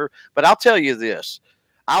can't remember. But I'll tell you this.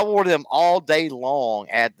 I wore them all day long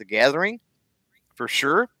at the gathering, for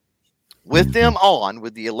sure. With them on,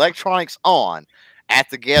 with the electronics on at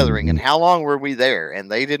the gathering. And how long were we there? And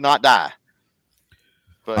they did not die.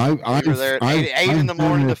 But we were there at 8 in the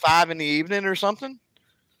morning to 5 in the evening or something.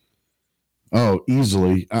 Oh,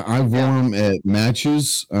 easily. I've worn them at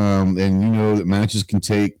matches, and you know that matches can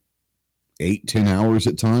take 8-10 hours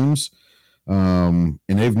at times, and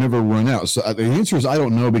they've never run out. So the answer is I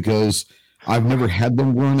don't know, because I've never had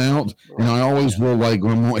them run out, and I always will, like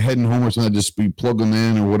when I'm heading home or something, I just be plug them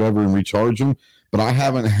in or whatever and recharge them. But I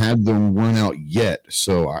haven't had them run out yet,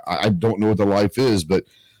 so I don't know what the life is. But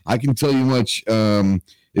I can tell you much.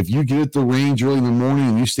 If you get at the range early in the morning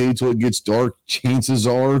and you stay until it gets dark, chances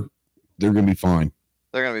are they're going to be fine.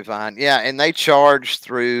 They're going to be fine. Yeah, and they charge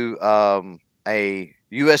through a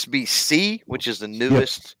USB-C, which is the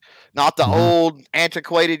newest, not the old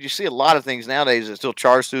antiquated. You see a lot of things nowadays that still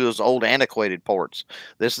charge through those old antiquated ports.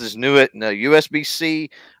 This is new at USB-C.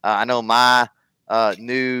 I know my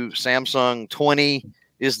new Samsung 20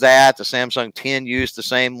 is that. The Samsung 10 used the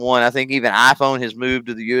same one. I think even iPhone has moved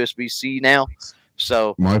to the USB-C now.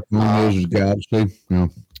 So my phone has got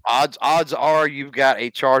odds are you've got a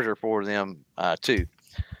charger for them too.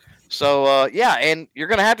 So and you're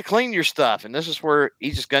gonna have to clean your stuff, and this is where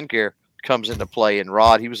Aegis Gun Care comes into play. And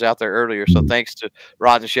Rod, he was out there earlier, so thanks to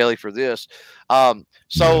Rod and Shelley for this.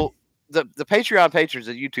 So the Patreon patrons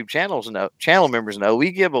and YouTube channel members know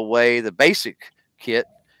we give away the basic kit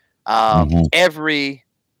every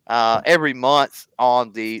month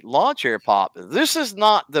on the lawn chair pop. This is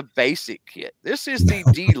not the basic kit. This is the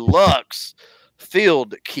deluxe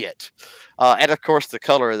field kit, and of course the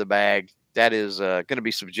color of the bag. That is going to be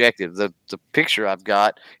subjective. The picture I've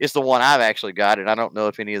got is the one I've actually got, and I don't know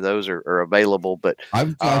if any of those are available. But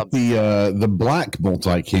I've got the black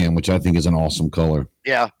multi-cam, which I think is an awesome color.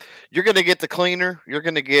 Yeah, you're going to get the cleaner. You're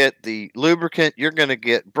going to get the lubricant. You're going to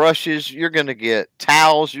get brushes. You're going to get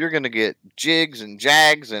towels. You're going to get jigs and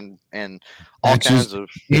jags and all kinds of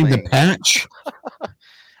things. The patch.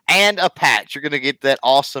 And a patch. You're going to get that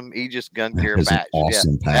awesome Aegis Gun Care patch.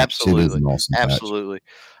 Awesome patch. Absolutely. Awesome absolutely.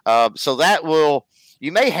 So that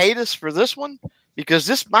you may hate us for this one because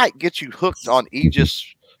this might get you hooked on Aegis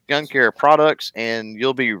Gun Care products and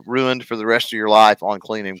you'll be ruined for the rest of your life on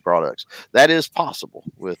cleaning products. That is possible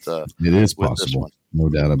with this one. No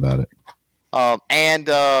doubt about it. And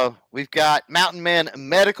we've got Mountain Man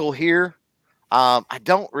Medical here. I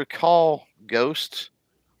don't recall, Ghost,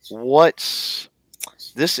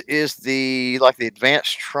 this is the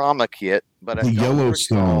advanced trauma kit, but the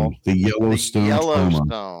Yellowstone. The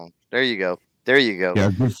Yellowstone. There you go. Yeah,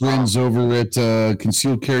 our good friends over at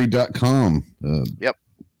concealedcarry.com. Yep.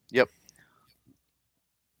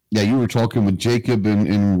 Yeah, you were talking with Jacob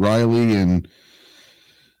and Riley, and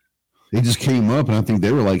they just came up, and I think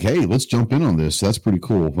they were like, "Hey, let's jump in on this." That's pretty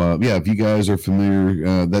cool. If you guys are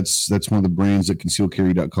familiar, that's one of the brands that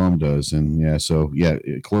concealedcarry.com does,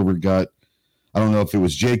 and Clover got. I don't know if it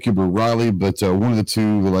was Jacob or Riley, but one of the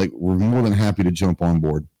two we're more than happy to jump on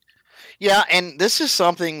board. Yeah, and this is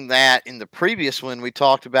something that in the previous one we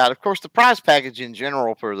talked about. Of course, the prize package in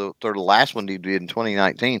general for the last one you did in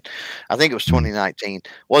 2019, I think it was 2019,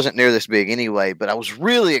 wasn't near this big anyway. But I was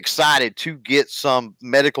really excited to get some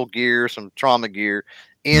medical gear, some trauma gear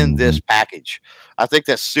in this package. I think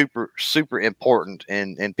that's super, super important,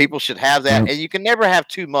 and people should have that. And you can never have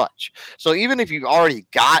too much. So even if you've already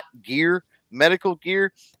got gear, medical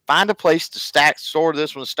gear, find a place to stack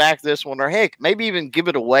this one, or heck, maybe even give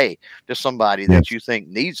it away to somebody that you think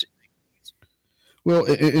needs it. Well,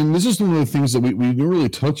 and this is one of the things that we didn't really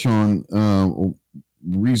touch on.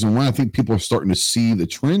 Reason why I think people are starting to see the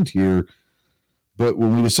trend here. But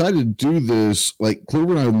when we decided to do this,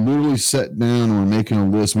 Clover and I literally sat down and we're making a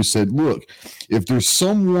list. We said, look, if there's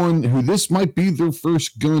someone who this might be their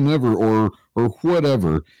first gun ever or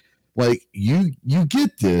whatever, you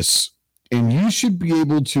get this. And you should be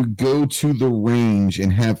able to go to the range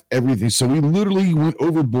and have everything. So we literally went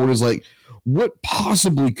overboard as what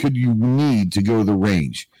possibly could you need to go to the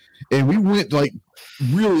range? And we went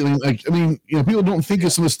really, people don't think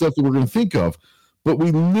of some of the stuff that we're going to think of, but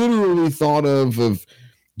we literally thought of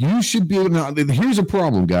you should be able to. Now, here's a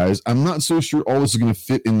problem, guys. I'm not so sure all this is going to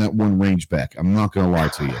fit in that one range back. I'm not going to lie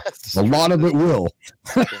to you. A lot of it will.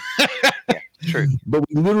 True. But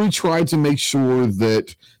we literally tried to make sure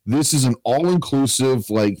that this is an all-inclusive,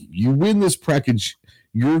 you win this package,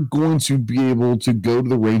 you're going to be able to go to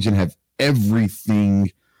the range and have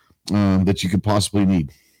everything that you could possibly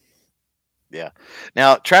need. Yeah.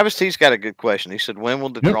 Now, Travis T's got a good question. He said, when will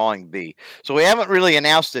the drawing be? So we haven't really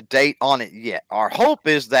announced a date on it yet. Our hope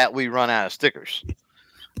is that we run out of stickers.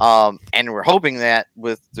 And we're hoping that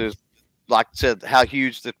with the, like I said, how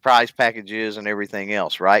huge the prize package is and everything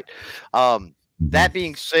else, right? That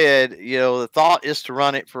being said, the thought is to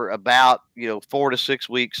run it for about, 4 to 6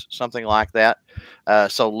 weeks, something like that.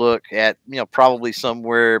 So look at, probably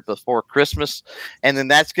somewhere before Christmas. And then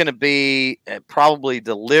that's going to be probably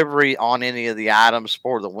delivery on any of the items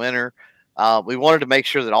for the winter. We wanted to make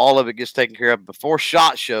sure that all of it gets taken care of before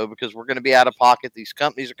SHOT Show, because we're going to be out of pocket. These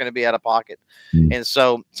companies are going to be out of pocket. And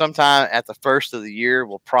so sometime at the first of the year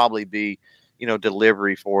will probably be,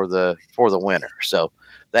 delivery for the winter. So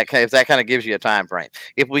if that kind of gives you a time frame.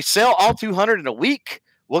 If we sell all 200 in a week,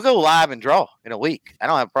 we'll go live and draw in a week. I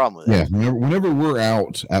don't have a problem with that. Yeah, whenever we're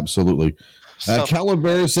out, absolutely.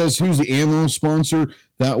 Calavera says, who's the ammo sponsor?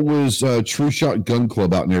 That was True Shot Gun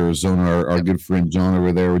Club out in Arizona. Our good friend John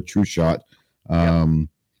over there with True Shot.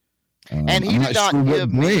 And he did not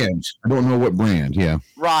give me. I don't know what brand. Yeah.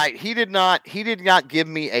 Right. He did not give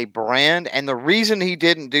me a brand. And the reason he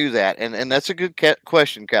didn't do that, and that's a good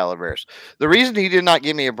question, Calaveras. The reason he did not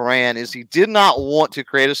give me a brand is he did not want to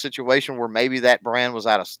create a situation where maybe that brand was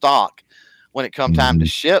out of stock when it come time to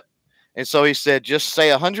ship. And so he said, just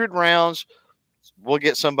say 100 rounds. We'll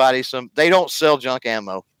get somebody some. They don't sell junk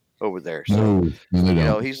ammo over there. So,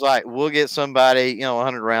 he's like, we'll get somebody,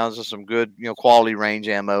 100 rounds of some good, quality range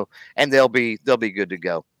ammo, and they'll be good to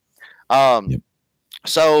go.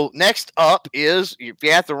 So next up is, if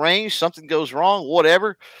you're at the range, something goes wrong,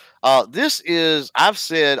 whatever. I've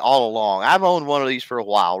said all along, I've owned one of these for a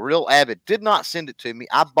while. Real Avid did not send it to me.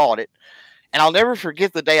 I bought it, and I'll never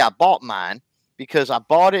forget the day I bought mine, because I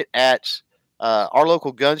bought it at our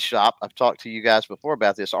local gun shop. I've talked to you guys before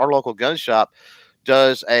about this. Our local gun shop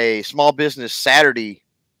does a small business Saturday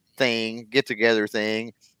thing, get together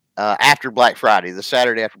thing, after Black Friday, the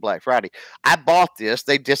Saturday after Black Friday. I bought this.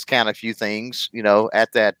 They discount a few things,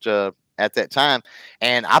 at that time,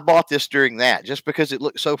 and I bought this during that just because it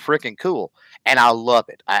looked so freaking cool, and I love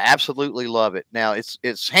it. I absolutely love it. Now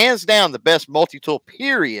it's hands down the best multi-tool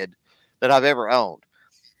period that I've ever owned.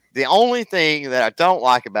 The only thing that I don't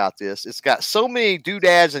like about this, it's got so many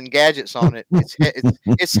doodads and gadgets on it.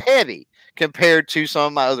 It's heavy compared to some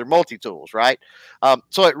of my other multi-tools, right?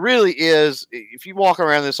 So it really is, if you walk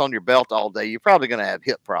around this on your belt all day, you're probably going to have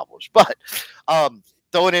hip problems. But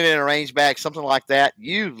throwing it in a range bag, something like that,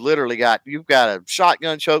 you've got a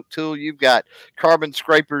shotgun choke tool, you've got carbon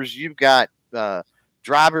scrapers, you've got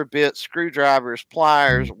driver bits, screwdrivers,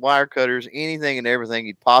 pliers, wire cutters, anything and everything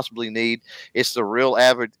you'd possibly need. It's the Real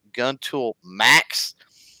Avid Gun Tool Max.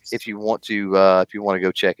 If you want to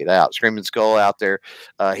go check it out, Screaming Skull out there,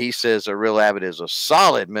 he says Real Avid is a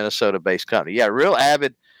solid Minnesota-based company. Yeah, Real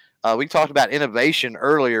Avid. We talked about innovation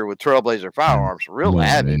earlier with Trailblazer Firearms. Real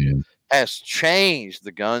Avid has changed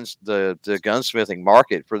the gunsmithing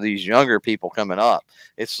market for these younger people coming up.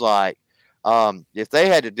 It's like, if they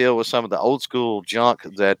had to deal with some of the old school junk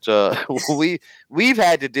that we've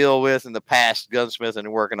had to deal with in the past, gunsmithing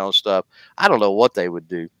and working on stuff, I don't know what they would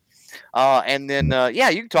do. And then,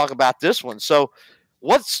 you can talk about this one. So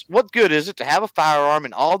what good is it to have a firearm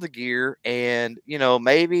and all the gear, and,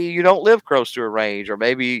 maybe you don't live close to a range, or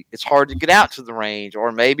maybe it's hard to get out to the range,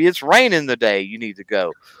 or maybe it's raining the day you need to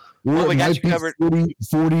go. Well, we got you covered.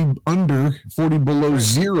 40 under, 40 below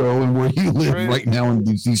zero, and where you live right now in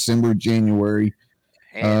December, January.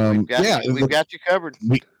 We've got you covered.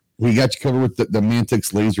 We got you covered with the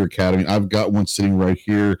Mantic Laser Academy. I've got one sitting right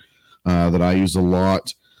here that I use a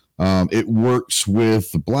lot. It works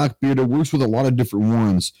with the Blackbeard. It works with a lot of different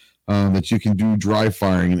ones that you can do dry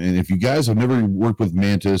firing. And if you guys have never worked with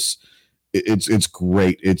Mantis, it's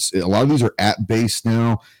great. It's a lot of these are app based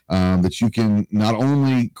now, that you can not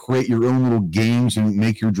only create your own little games and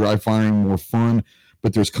make your dry firing more fun,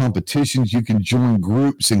 but there's competitions. You can join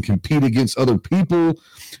groups and compete against other people,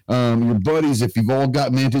 your buddies. If you've all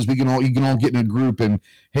got Mantis, you can all get in a group and,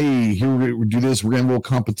 hey, here we do this. We're gonna have a little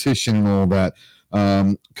competition and all that.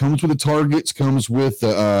 Comes with the targets. Comes with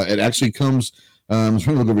it actually comes. I'm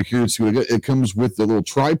trying to look over here and see what it comes with. The little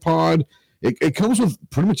tripod. It comes with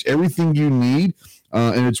pretty much everything you need,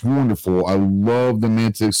 and it's wonderful. I love the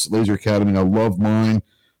Mantic Laser Academy. I love mine.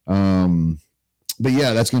 But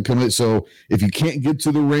yeah, that's going to come in. So if you can't get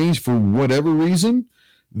to the range for whatever reason,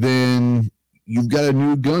 then you've got a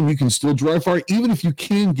new gun. You can still dry fire, even if you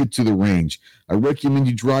can get to the range. I recommend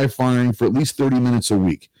you dry firing for at least 30 minutes a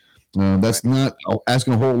week. That's not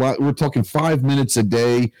asking a whole lot. We're talking 5 minutes a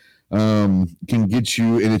day can get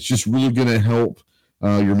you, and it's just really going to help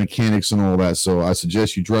your mechanics and all that. So I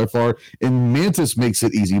suggest you dry fire. And Mantis makes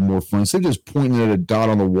it easy, more fun. Instead of just pointing at a dot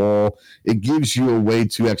on the wall, it gives you a way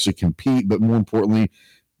to actually compete, but more importantly,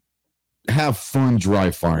 have fun dry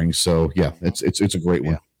firing. So yeah, it's a great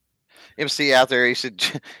one. MC out there, he said,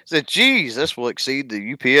 geez, this will exceed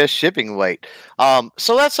the UPS shipping weight.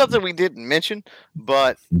 So that's something we didn't mention,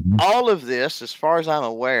 but all of this, as far as I'm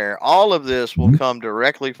aware, all of this will come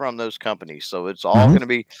directly from those companies. So it's all going to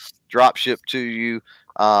be drop shipped to you.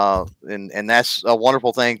 And that's a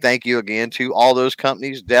wonderful thing. Thank you again to all those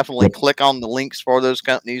companies. Definitely click on the links for those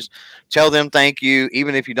companies. Tell them thank you,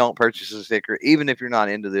 even if you don't purchase a sticker, even if you're not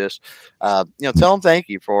into this. Tell them thank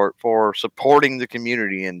you for supporting the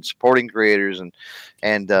community and supporting creators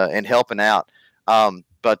and helping out.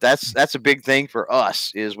 But that's a big thing for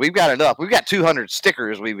us. Is we've got enough. We've got 200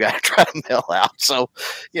 stickers we've got to try to mail out. So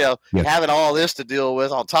having all this to deal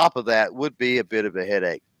with on top of that would be a bit of a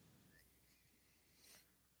headache.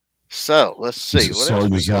 So let's see. What else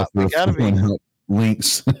we got? We got to be.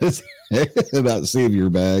 links about save your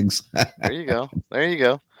bags. There you go. There you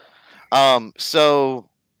go. So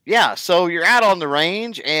yeah, so you're out on the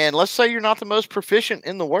range, and let's say you're not the most proficient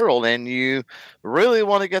in the world, and you really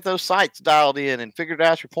want to get those sights dialed in and figured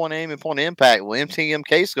out your point aim and point impact. Well, MTM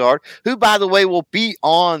Case Guard, who by the way will be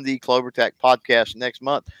on the CloverTech podcast next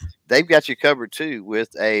month, they've got you covered too with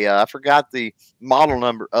a I forgot the model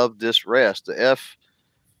number of this rest, the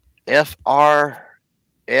FRS or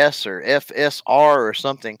FSR or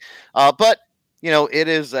something, but it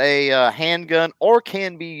is a handgun or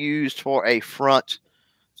can be used for a front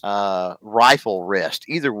rifle rest.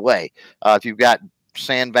 Either way, if you've got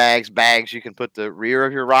sandbags, bags, you can put the rear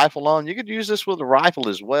of your rifle on. You could use this with a rifle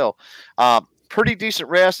as well. Pretty decent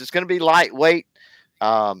rest. It's going to be lightweight.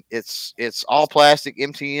 It's all plastic.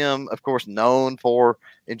 MTM, of course, known for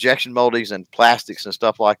injection moldings and plastics and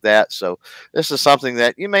stuff like that. So this is something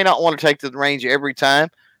that you may not want to take to the range every time,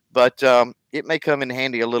 but it may come in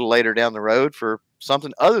handy a little later down the road for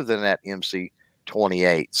something other than that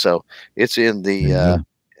MC28. So it's in the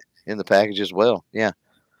package as well. Yeah.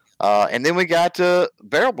 And then we got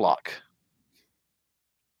barrel block.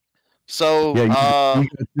 So we got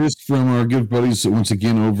this from our good buddies once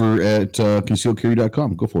again over at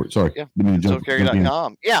concealedcarry.com. Go for it. Sorry. Yeah.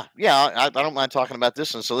 Concealedcarry.com. Yeah. I don't mind talking about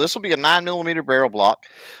this one. So this will be a 9mm barrel block,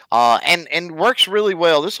 and works really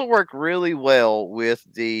well. This will work really well with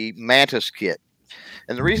the Mantis kit.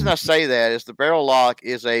 And the reason I say that is the barrel lock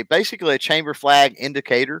is basically a chamber flag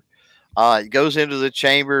indicator. It goes into the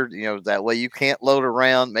chamber, that way you can't load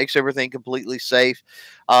around, makes everything completely safe.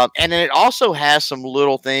 And then it also has some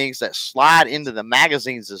little things that slide into the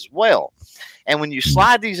magazines as well. And when you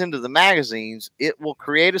slide these into the magazines, it will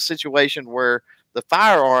create a situation where the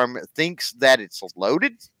firearm thinks that it's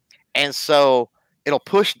loaded. And so it'll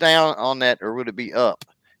push down on that, or would it be up?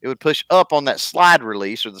 It would push up on that slide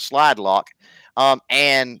release or the slide lock.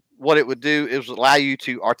 And what it would do is allow you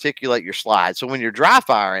to articulate your slide. So when you're dry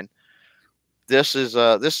firing, this is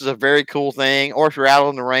a very cool thing. Or if you're out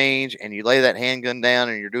on the range and you lay that handgun down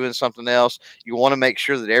and you're doing something else, you want to make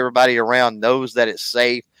sure that everybody around knows that it's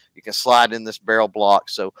safe. You can slide in this barrel block.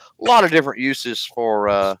 So a lot of different uses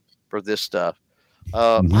for this stuff.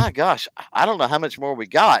 My gosh, I don't know how much more we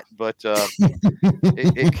got, but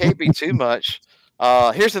it can't be too much.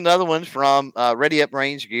 Here's another one from Ready Up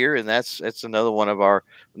Range Gear, and that's another one of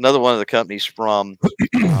the companies from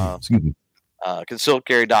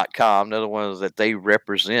concealedcarry.com, another one that they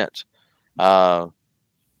represent. You want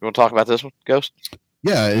to talk about this one, Ghost?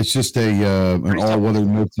 Yeah, it's just an all-weather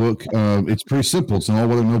notebook. It's pretty simple. It's an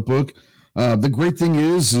all-weather notebook. The great thing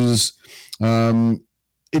is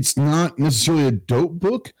it's not necessarily a dope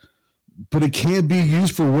book, but it can be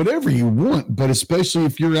used for whatever you want. But especially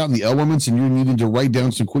if you're out in the elements and you're needing to write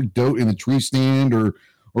down some quick dope in the tree stand or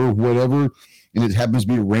whatever, and it happens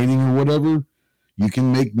to be raining or whatever, you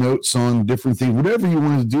can make notes on different things, whatever you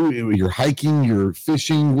want to do. You're hiking, you're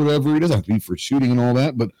fishing, whatever. It doesn't have to be for shooting and all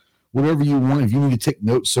that, but whatever you want. If you need to take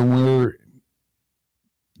notes somewhere,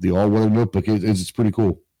 the all-weather notebook it's pretty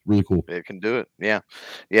cool. Really cool. It can do it. Yeah.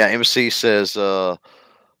 MC says,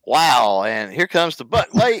 wow, and here comes the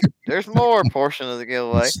but wait, there's more portion of the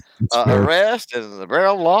giveaway. Arrest and the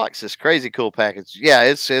barrel locks. This crazy cool package. Yeah,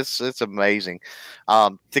 it's amazing.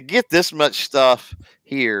 To get this much stuff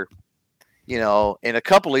here, in a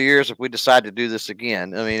couple of years, if we decide to do this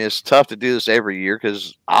again, I mean, it's tough to do this every year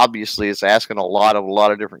because obviously it's asking a lot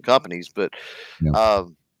of different companies. But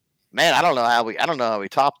man, I don't know how we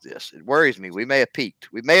top this. It worries me. We may have peaked.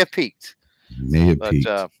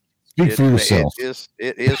 Speak for yourself. It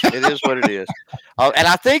is what it is. And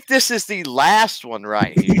I think this is the last one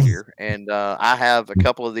right here. And I have a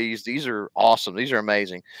couple of these. These are awesome. These are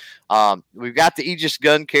amazing. We've got the Aegis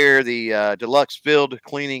Gun Care, the deluxe field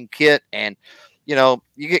cleaning kit, and you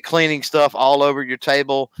get cleaning stuff all over your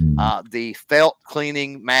table. The felt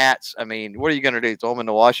cleaning mats. I mean, what are you going to do? Throw them in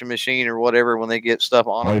the washing machine or whatever when they get stuff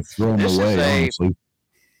on them? Throw them away, honestly.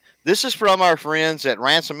 This is from our friends at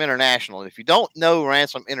Ransom International. If you don't know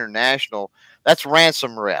Ransom International, that's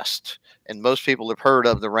Ransom Rest. And most people have heard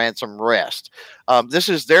of the Ransom Rest. This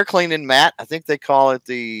is their cleaning mat. I think they call it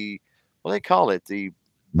the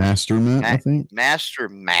Master Mat, I think. Master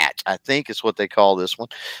Mat, I think is what they call this one.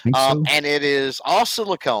 So. And it is all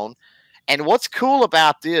silicone. And what's cool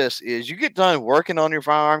about this is you get done working on your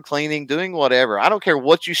firearm, cleaning, doing whatever. I don't care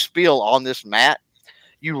what you spill on this mat.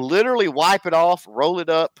 You literally wipe it off, roll it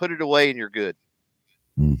up, put it away, and you're good.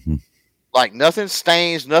 Like nothing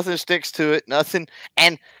stains, nothing sticks to it, nothing.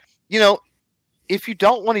 And, if you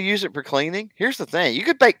don't want to use it for cleaning, here's the thing. You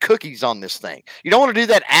could bake cookies on this thing. You don't want to do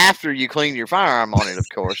that after you clean your firearm on it, of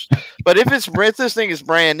course. But if this thing is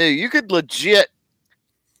brand new, you could legit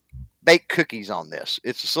bake cookies on this.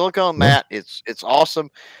 It's a silicone mat. It's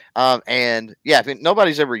awesome. And yeah, if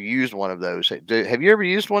nobody's ever used one of those, have you ever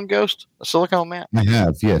used one, Ghost? A silicone mat? I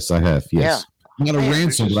have. Yes, I have. Yes. Yeah. Not a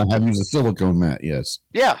ransom, but I have used a silicone mat. Yes.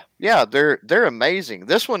 Yeah, they're amazing.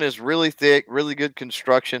 This one is really thick, really good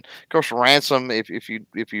construction. Of course, ransom. If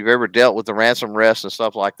you've ever dealt with the ransom rest and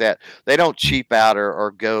stuff like that, they don't cheap out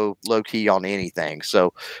or go low key on anything.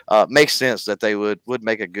 So makes sense that they would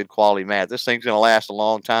make a good quality mat. This thing's going to last a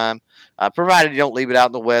long time, provided you don't leave it out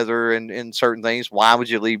in the weather and certain things. Why would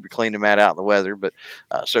you leave your cleaning mat out in the weather? But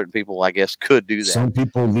certain people, I guess, could do that. Some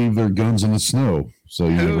people leave their guns in the snow. So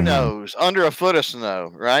who knows? Under a foot of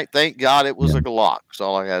snow, right? Thank God it was a Glock. That's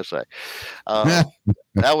all I gotta say.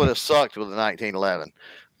 That would have sucked with a 1911.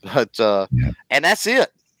 But and that's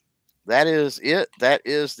it. That is it. That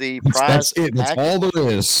is the prize. That's it. That's all there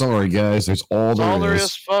is. Sorry, guys. That's all there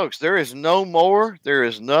is, folks. There is no more. There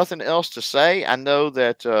is nothing else to say. I know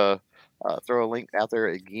that. Throw a link out there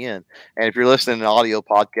again. And if you're listening in the audio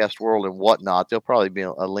podcast world and whatnot, there'll probably be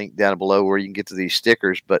a link down below where you can get to these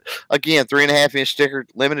stickers. But again, 3.5-inch sticker,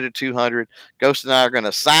 limited to 200. Ghost and I are going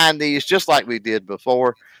to sign these just like we did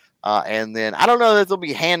before. And then I don't know that they'll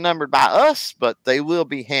be hand numbered by us, but they will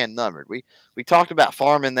be hand numbered. We talked about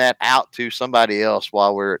farming that out to somebody else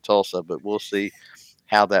while we're at Tulsa, but we'll see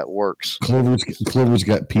how that works. Clover's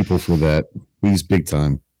got people for that. He's big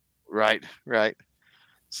time. Right.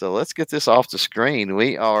 So let's get this off the screen.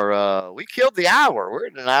 We are we killed the hour. We're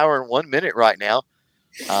at an hour and 1 minute right now.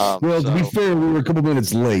 To be fair, we were a couple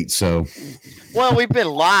minutes late. So, well, we've been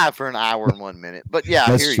live for an hour and 1 minute. But yeah,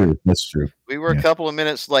 that's true. That's true. We were a couple of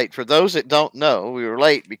minutes late. For those that don't know, we were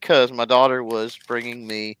late because my daughter was bringing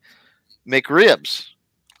me McRibs.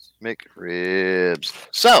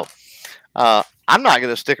 So, I'm not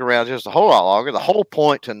going to stick around just a whole lot longer. The whole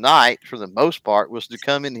point tonight, for the most part, was to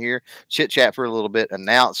come in here, chit chat for a little bit,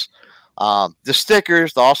 announce the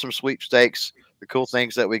stickers, the awesome sweepstakes, the cool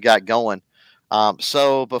things that we got going.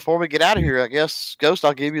 So before we get out of here, I guess, Ghost,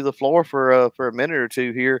 I'll give you the floor for a minute or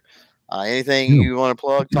two here. Anything you want to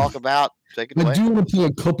plug, talk about? Take it away. I do want to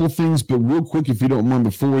plug a couple things, but real quick, if you don't mind,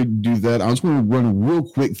 before we do that, I just want to run real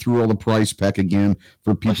quick through all the price pack again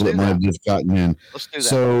for people that might have just gotten in. Let's do that.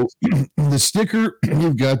 So the sticker,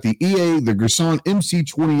 you've got the EA, the Girsan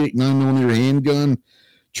MC28 9mm handgun.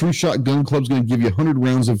 True Shot Gun Club's going to give you 100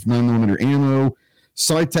 rounds of 9mm ammo.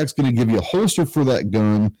 Cytac's going to give you a holster for that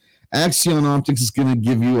gun. Axion Optics is going to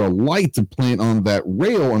give you a light to plant on that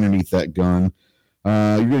rail underneath that gun.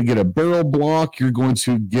 You're going to get a barrel block. You're going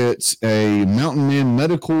to get a Mountain Man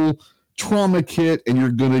medical trauma kit, and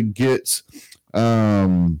you're going to get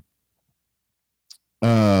the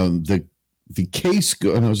case.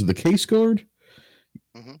 Was it the case guard?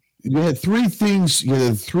 Mm-hmm. You had three things.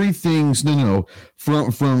 No.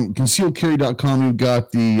 From concealedcarry.com, you've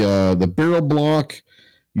got the barrel block.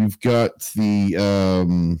 You've got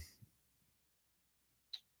the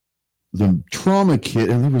trauma kit,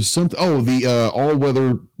 and there was something. The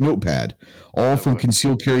all-weather notepad, all from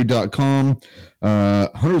concealedcarry.com.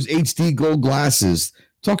 Hunter's HD gold glasses,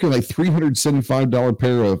 talking like $375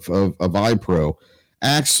 pair of Eye Pro.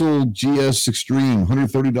 Axel GS Extreme,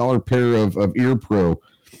 $130 pair of Ear Pro.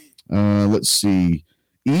 Let's see.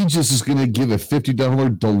 Aegis is going to give a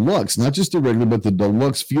 $50 deluxe, not just the regular, but the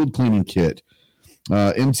deluxe field cleaning kit.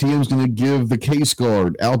 MTM is going to give the case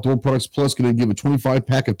guard. Outdoor Products Plus going to give a 25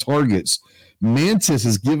 pack of targets. Mantis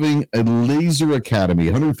is giving a laser academy,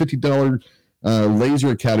 $150 laser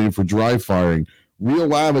academy for dry firing.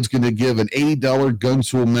 Real Avid's going to give an $80 gun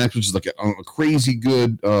tool max, which is like a crazy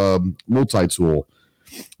good multi-tool.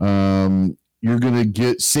 You're going to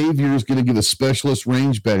get Savior is going to give a specialist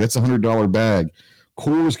range bag. That's a $100 bag.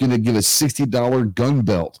 Core is going to give a $60 gun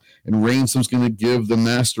belt. And Ransom's going to give the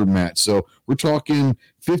master mat. So we're talking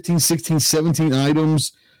 15, 16, 17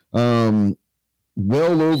 items, well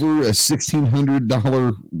over a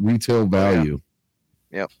 $1,600 retail value.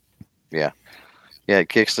 Yep. Yeah. It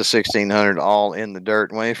kicks the $1,600 all in the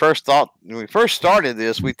dirt. When we first started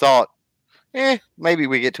this, we thought, maybe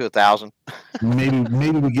we get to 1,000.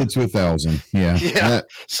 maybe we get to 1,000. Yeah. Yeah.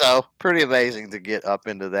 So pretty amazing to get up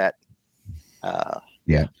into that.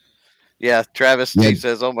 Yeah, Travis T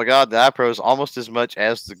says, "Oh my God, the iPro is almost as much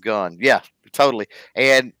as the gun." Yeah, totally.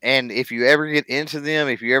 And if you ever get into them,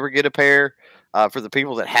 if you ever get a pair, for the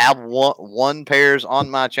people that have one pairs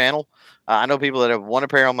on my channel, I know people that have won a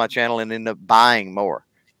pair on my channel and end up buying more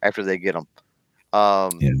after they get them.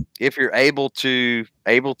 If you're able to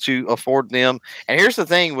afford them. And here's the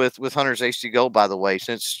thing with Hunter's HD Gold, by the way,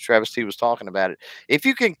 since Travis T was talking about it, if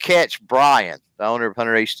you can catch Brian, the owner of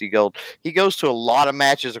Hunter HD Gold, he goes to a lot of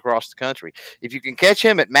matches across the country. If you can catch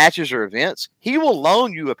him at matches or events, he will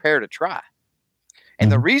loan you a pair to try.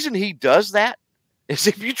 And the reason he does that is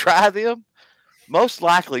if you try them, most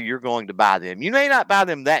likely you're going to buy them. You may not buy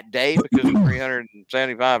them that day because of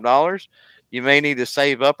 $375. You may need to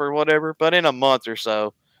save up or whatever, but in a month or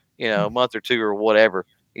so, a month or two or whatever,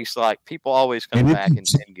 he's like, people always come back and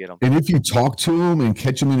get them. And if you talk to him and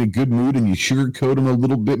catch him in a good mood and you sugarcoat him a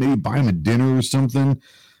little bit, maybe buy him a dinner or something,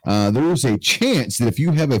 there's a chance that if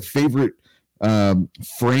you have a favorite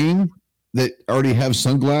frame that already have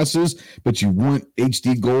sunglasses, but you want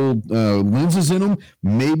HD Gold lenses in them,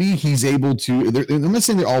 maybe he's able to. I'm not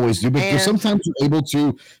saying they always do, but sometimes you're able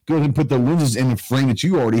to go ahead and put the lenses in a frame that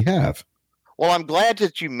you already have. Well, I'm glad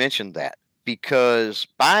that you mentioned that, because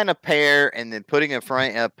buying a pair and then putting a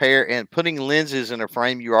pair and putting lenses in a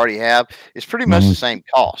frame you already have is pretty much the same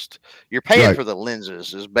cost. You're paying for the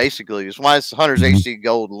lenses is why it's Hunter's HD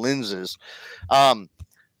Gold lenses. And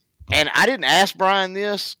I didn't ask Brian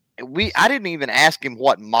this. I didn't even ask him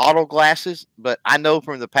what model glasses, but I know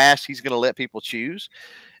from the past he's going to let people choose.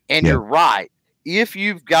 And you're right. If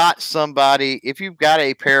you've got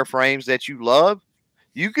a pair of frames that you love,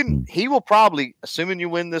 he will probably, assuming you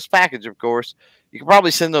win this package, of course, you can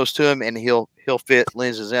probably send those to him and he'll fit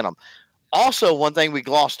lenses in them. Also, one thing we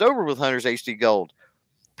glossed over with Hunter's HD Gold,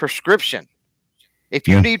 prescription. If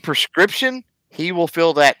you need prescription, he will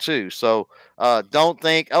fill that too. So don't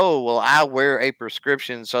think, I wear a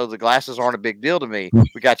prescription, so the glasses aren't a big deal to me.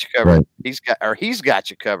 We got you covered. Right. He's got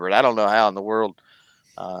you covered. I don't know how in the world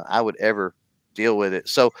I would ever deal with it.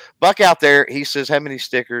 So Buck out there, he says, how many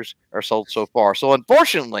stickers are sold so far? So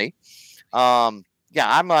unfortunately, I'm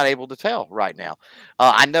not able to tell right now.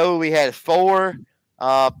 I know we had 4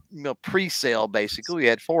 pre-sale, basically. We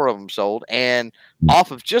had 4 of them sold, and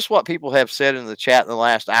off of just what people have said in the chat in the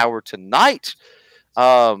last hour tonight,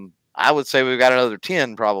 I would say we've got another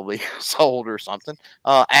 10 probably sold or something,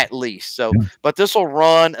 at least. So, but this will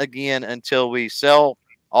run again until we sell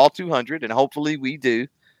all 200, and hopefully we do,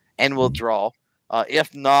 and we'll draw.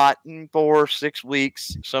 If not, 4-6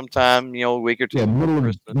 weeks, sometime, a week or two. Yeah,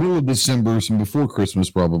 middle of December, some before Christmas,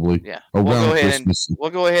 probably. Yeah, we'll go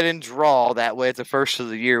ahead and draw that way. At the first of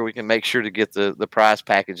the year, we can make sure to get the prize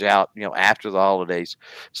package out, after the holidays.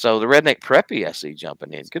 So the Redneck Preppy, I see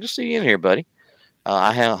jumping in. Good to see you in here, buddy.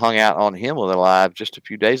 I hung out on him with a live just a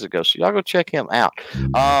few days ago, so y'all go check him out.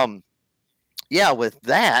 With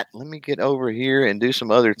that, let me get over here and do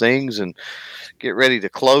some other things and get ready to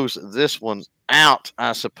close this one out,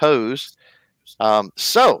 I suppose.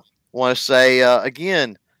 So want to say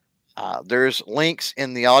again, there's links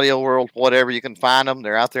in the audio world, whatever, you can find them.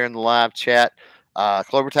 They're out there in the live chat.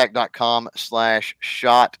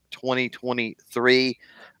 clovertac.com/shot2023.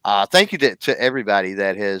 Thank you to everybody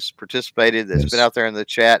that has participated, that's been out there in the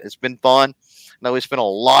chat. It's been fun. No, we spent a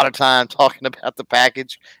lot of time talking about the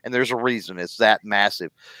package, and there's a reason it's that massive.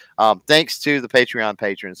 Thanks to the Patreon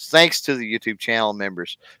patrons. Thanks to the YouTube channel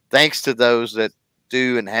members. Thanks to those that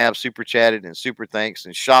do and have super chatted and super thanks,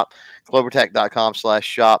 and shop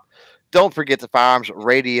clovertac.com/shop. Don't forget the Firearms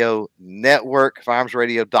Radio Network,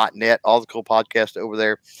 firearmsradio.net, all the cool podcasts over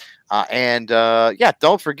there.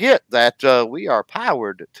 Don't forget that we are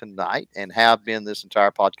powered tonight and have been this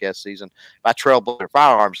entire podcast season by Trailblazer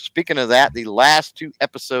Firearms. Speaking of that, the last 2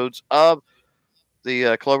 episodes of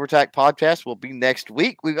the CloverTac podcast will be next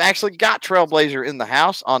week. We've actually got Trailblazer in the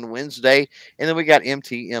house on Wednesday, and then we got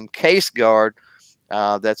MTM Case Guard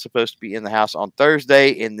that's supposed to be in the house on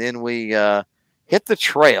Thursday, and then we hit the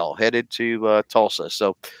trail headed to Tulsa.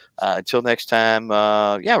 So until next time,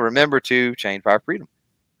 remember to chain fire freedom.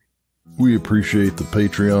 We appreciate the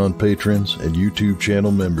Patreon patrons and YouTube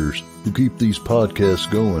channel members who keep these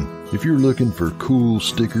podcasts going. If you're looking for cool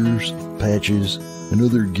stickers, patches, and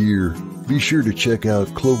other gear, be sure to check out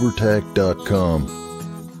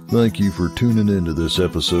clovertac.com. Thank you for tuning into this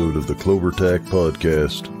episode of the CloverTac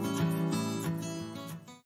Podcast.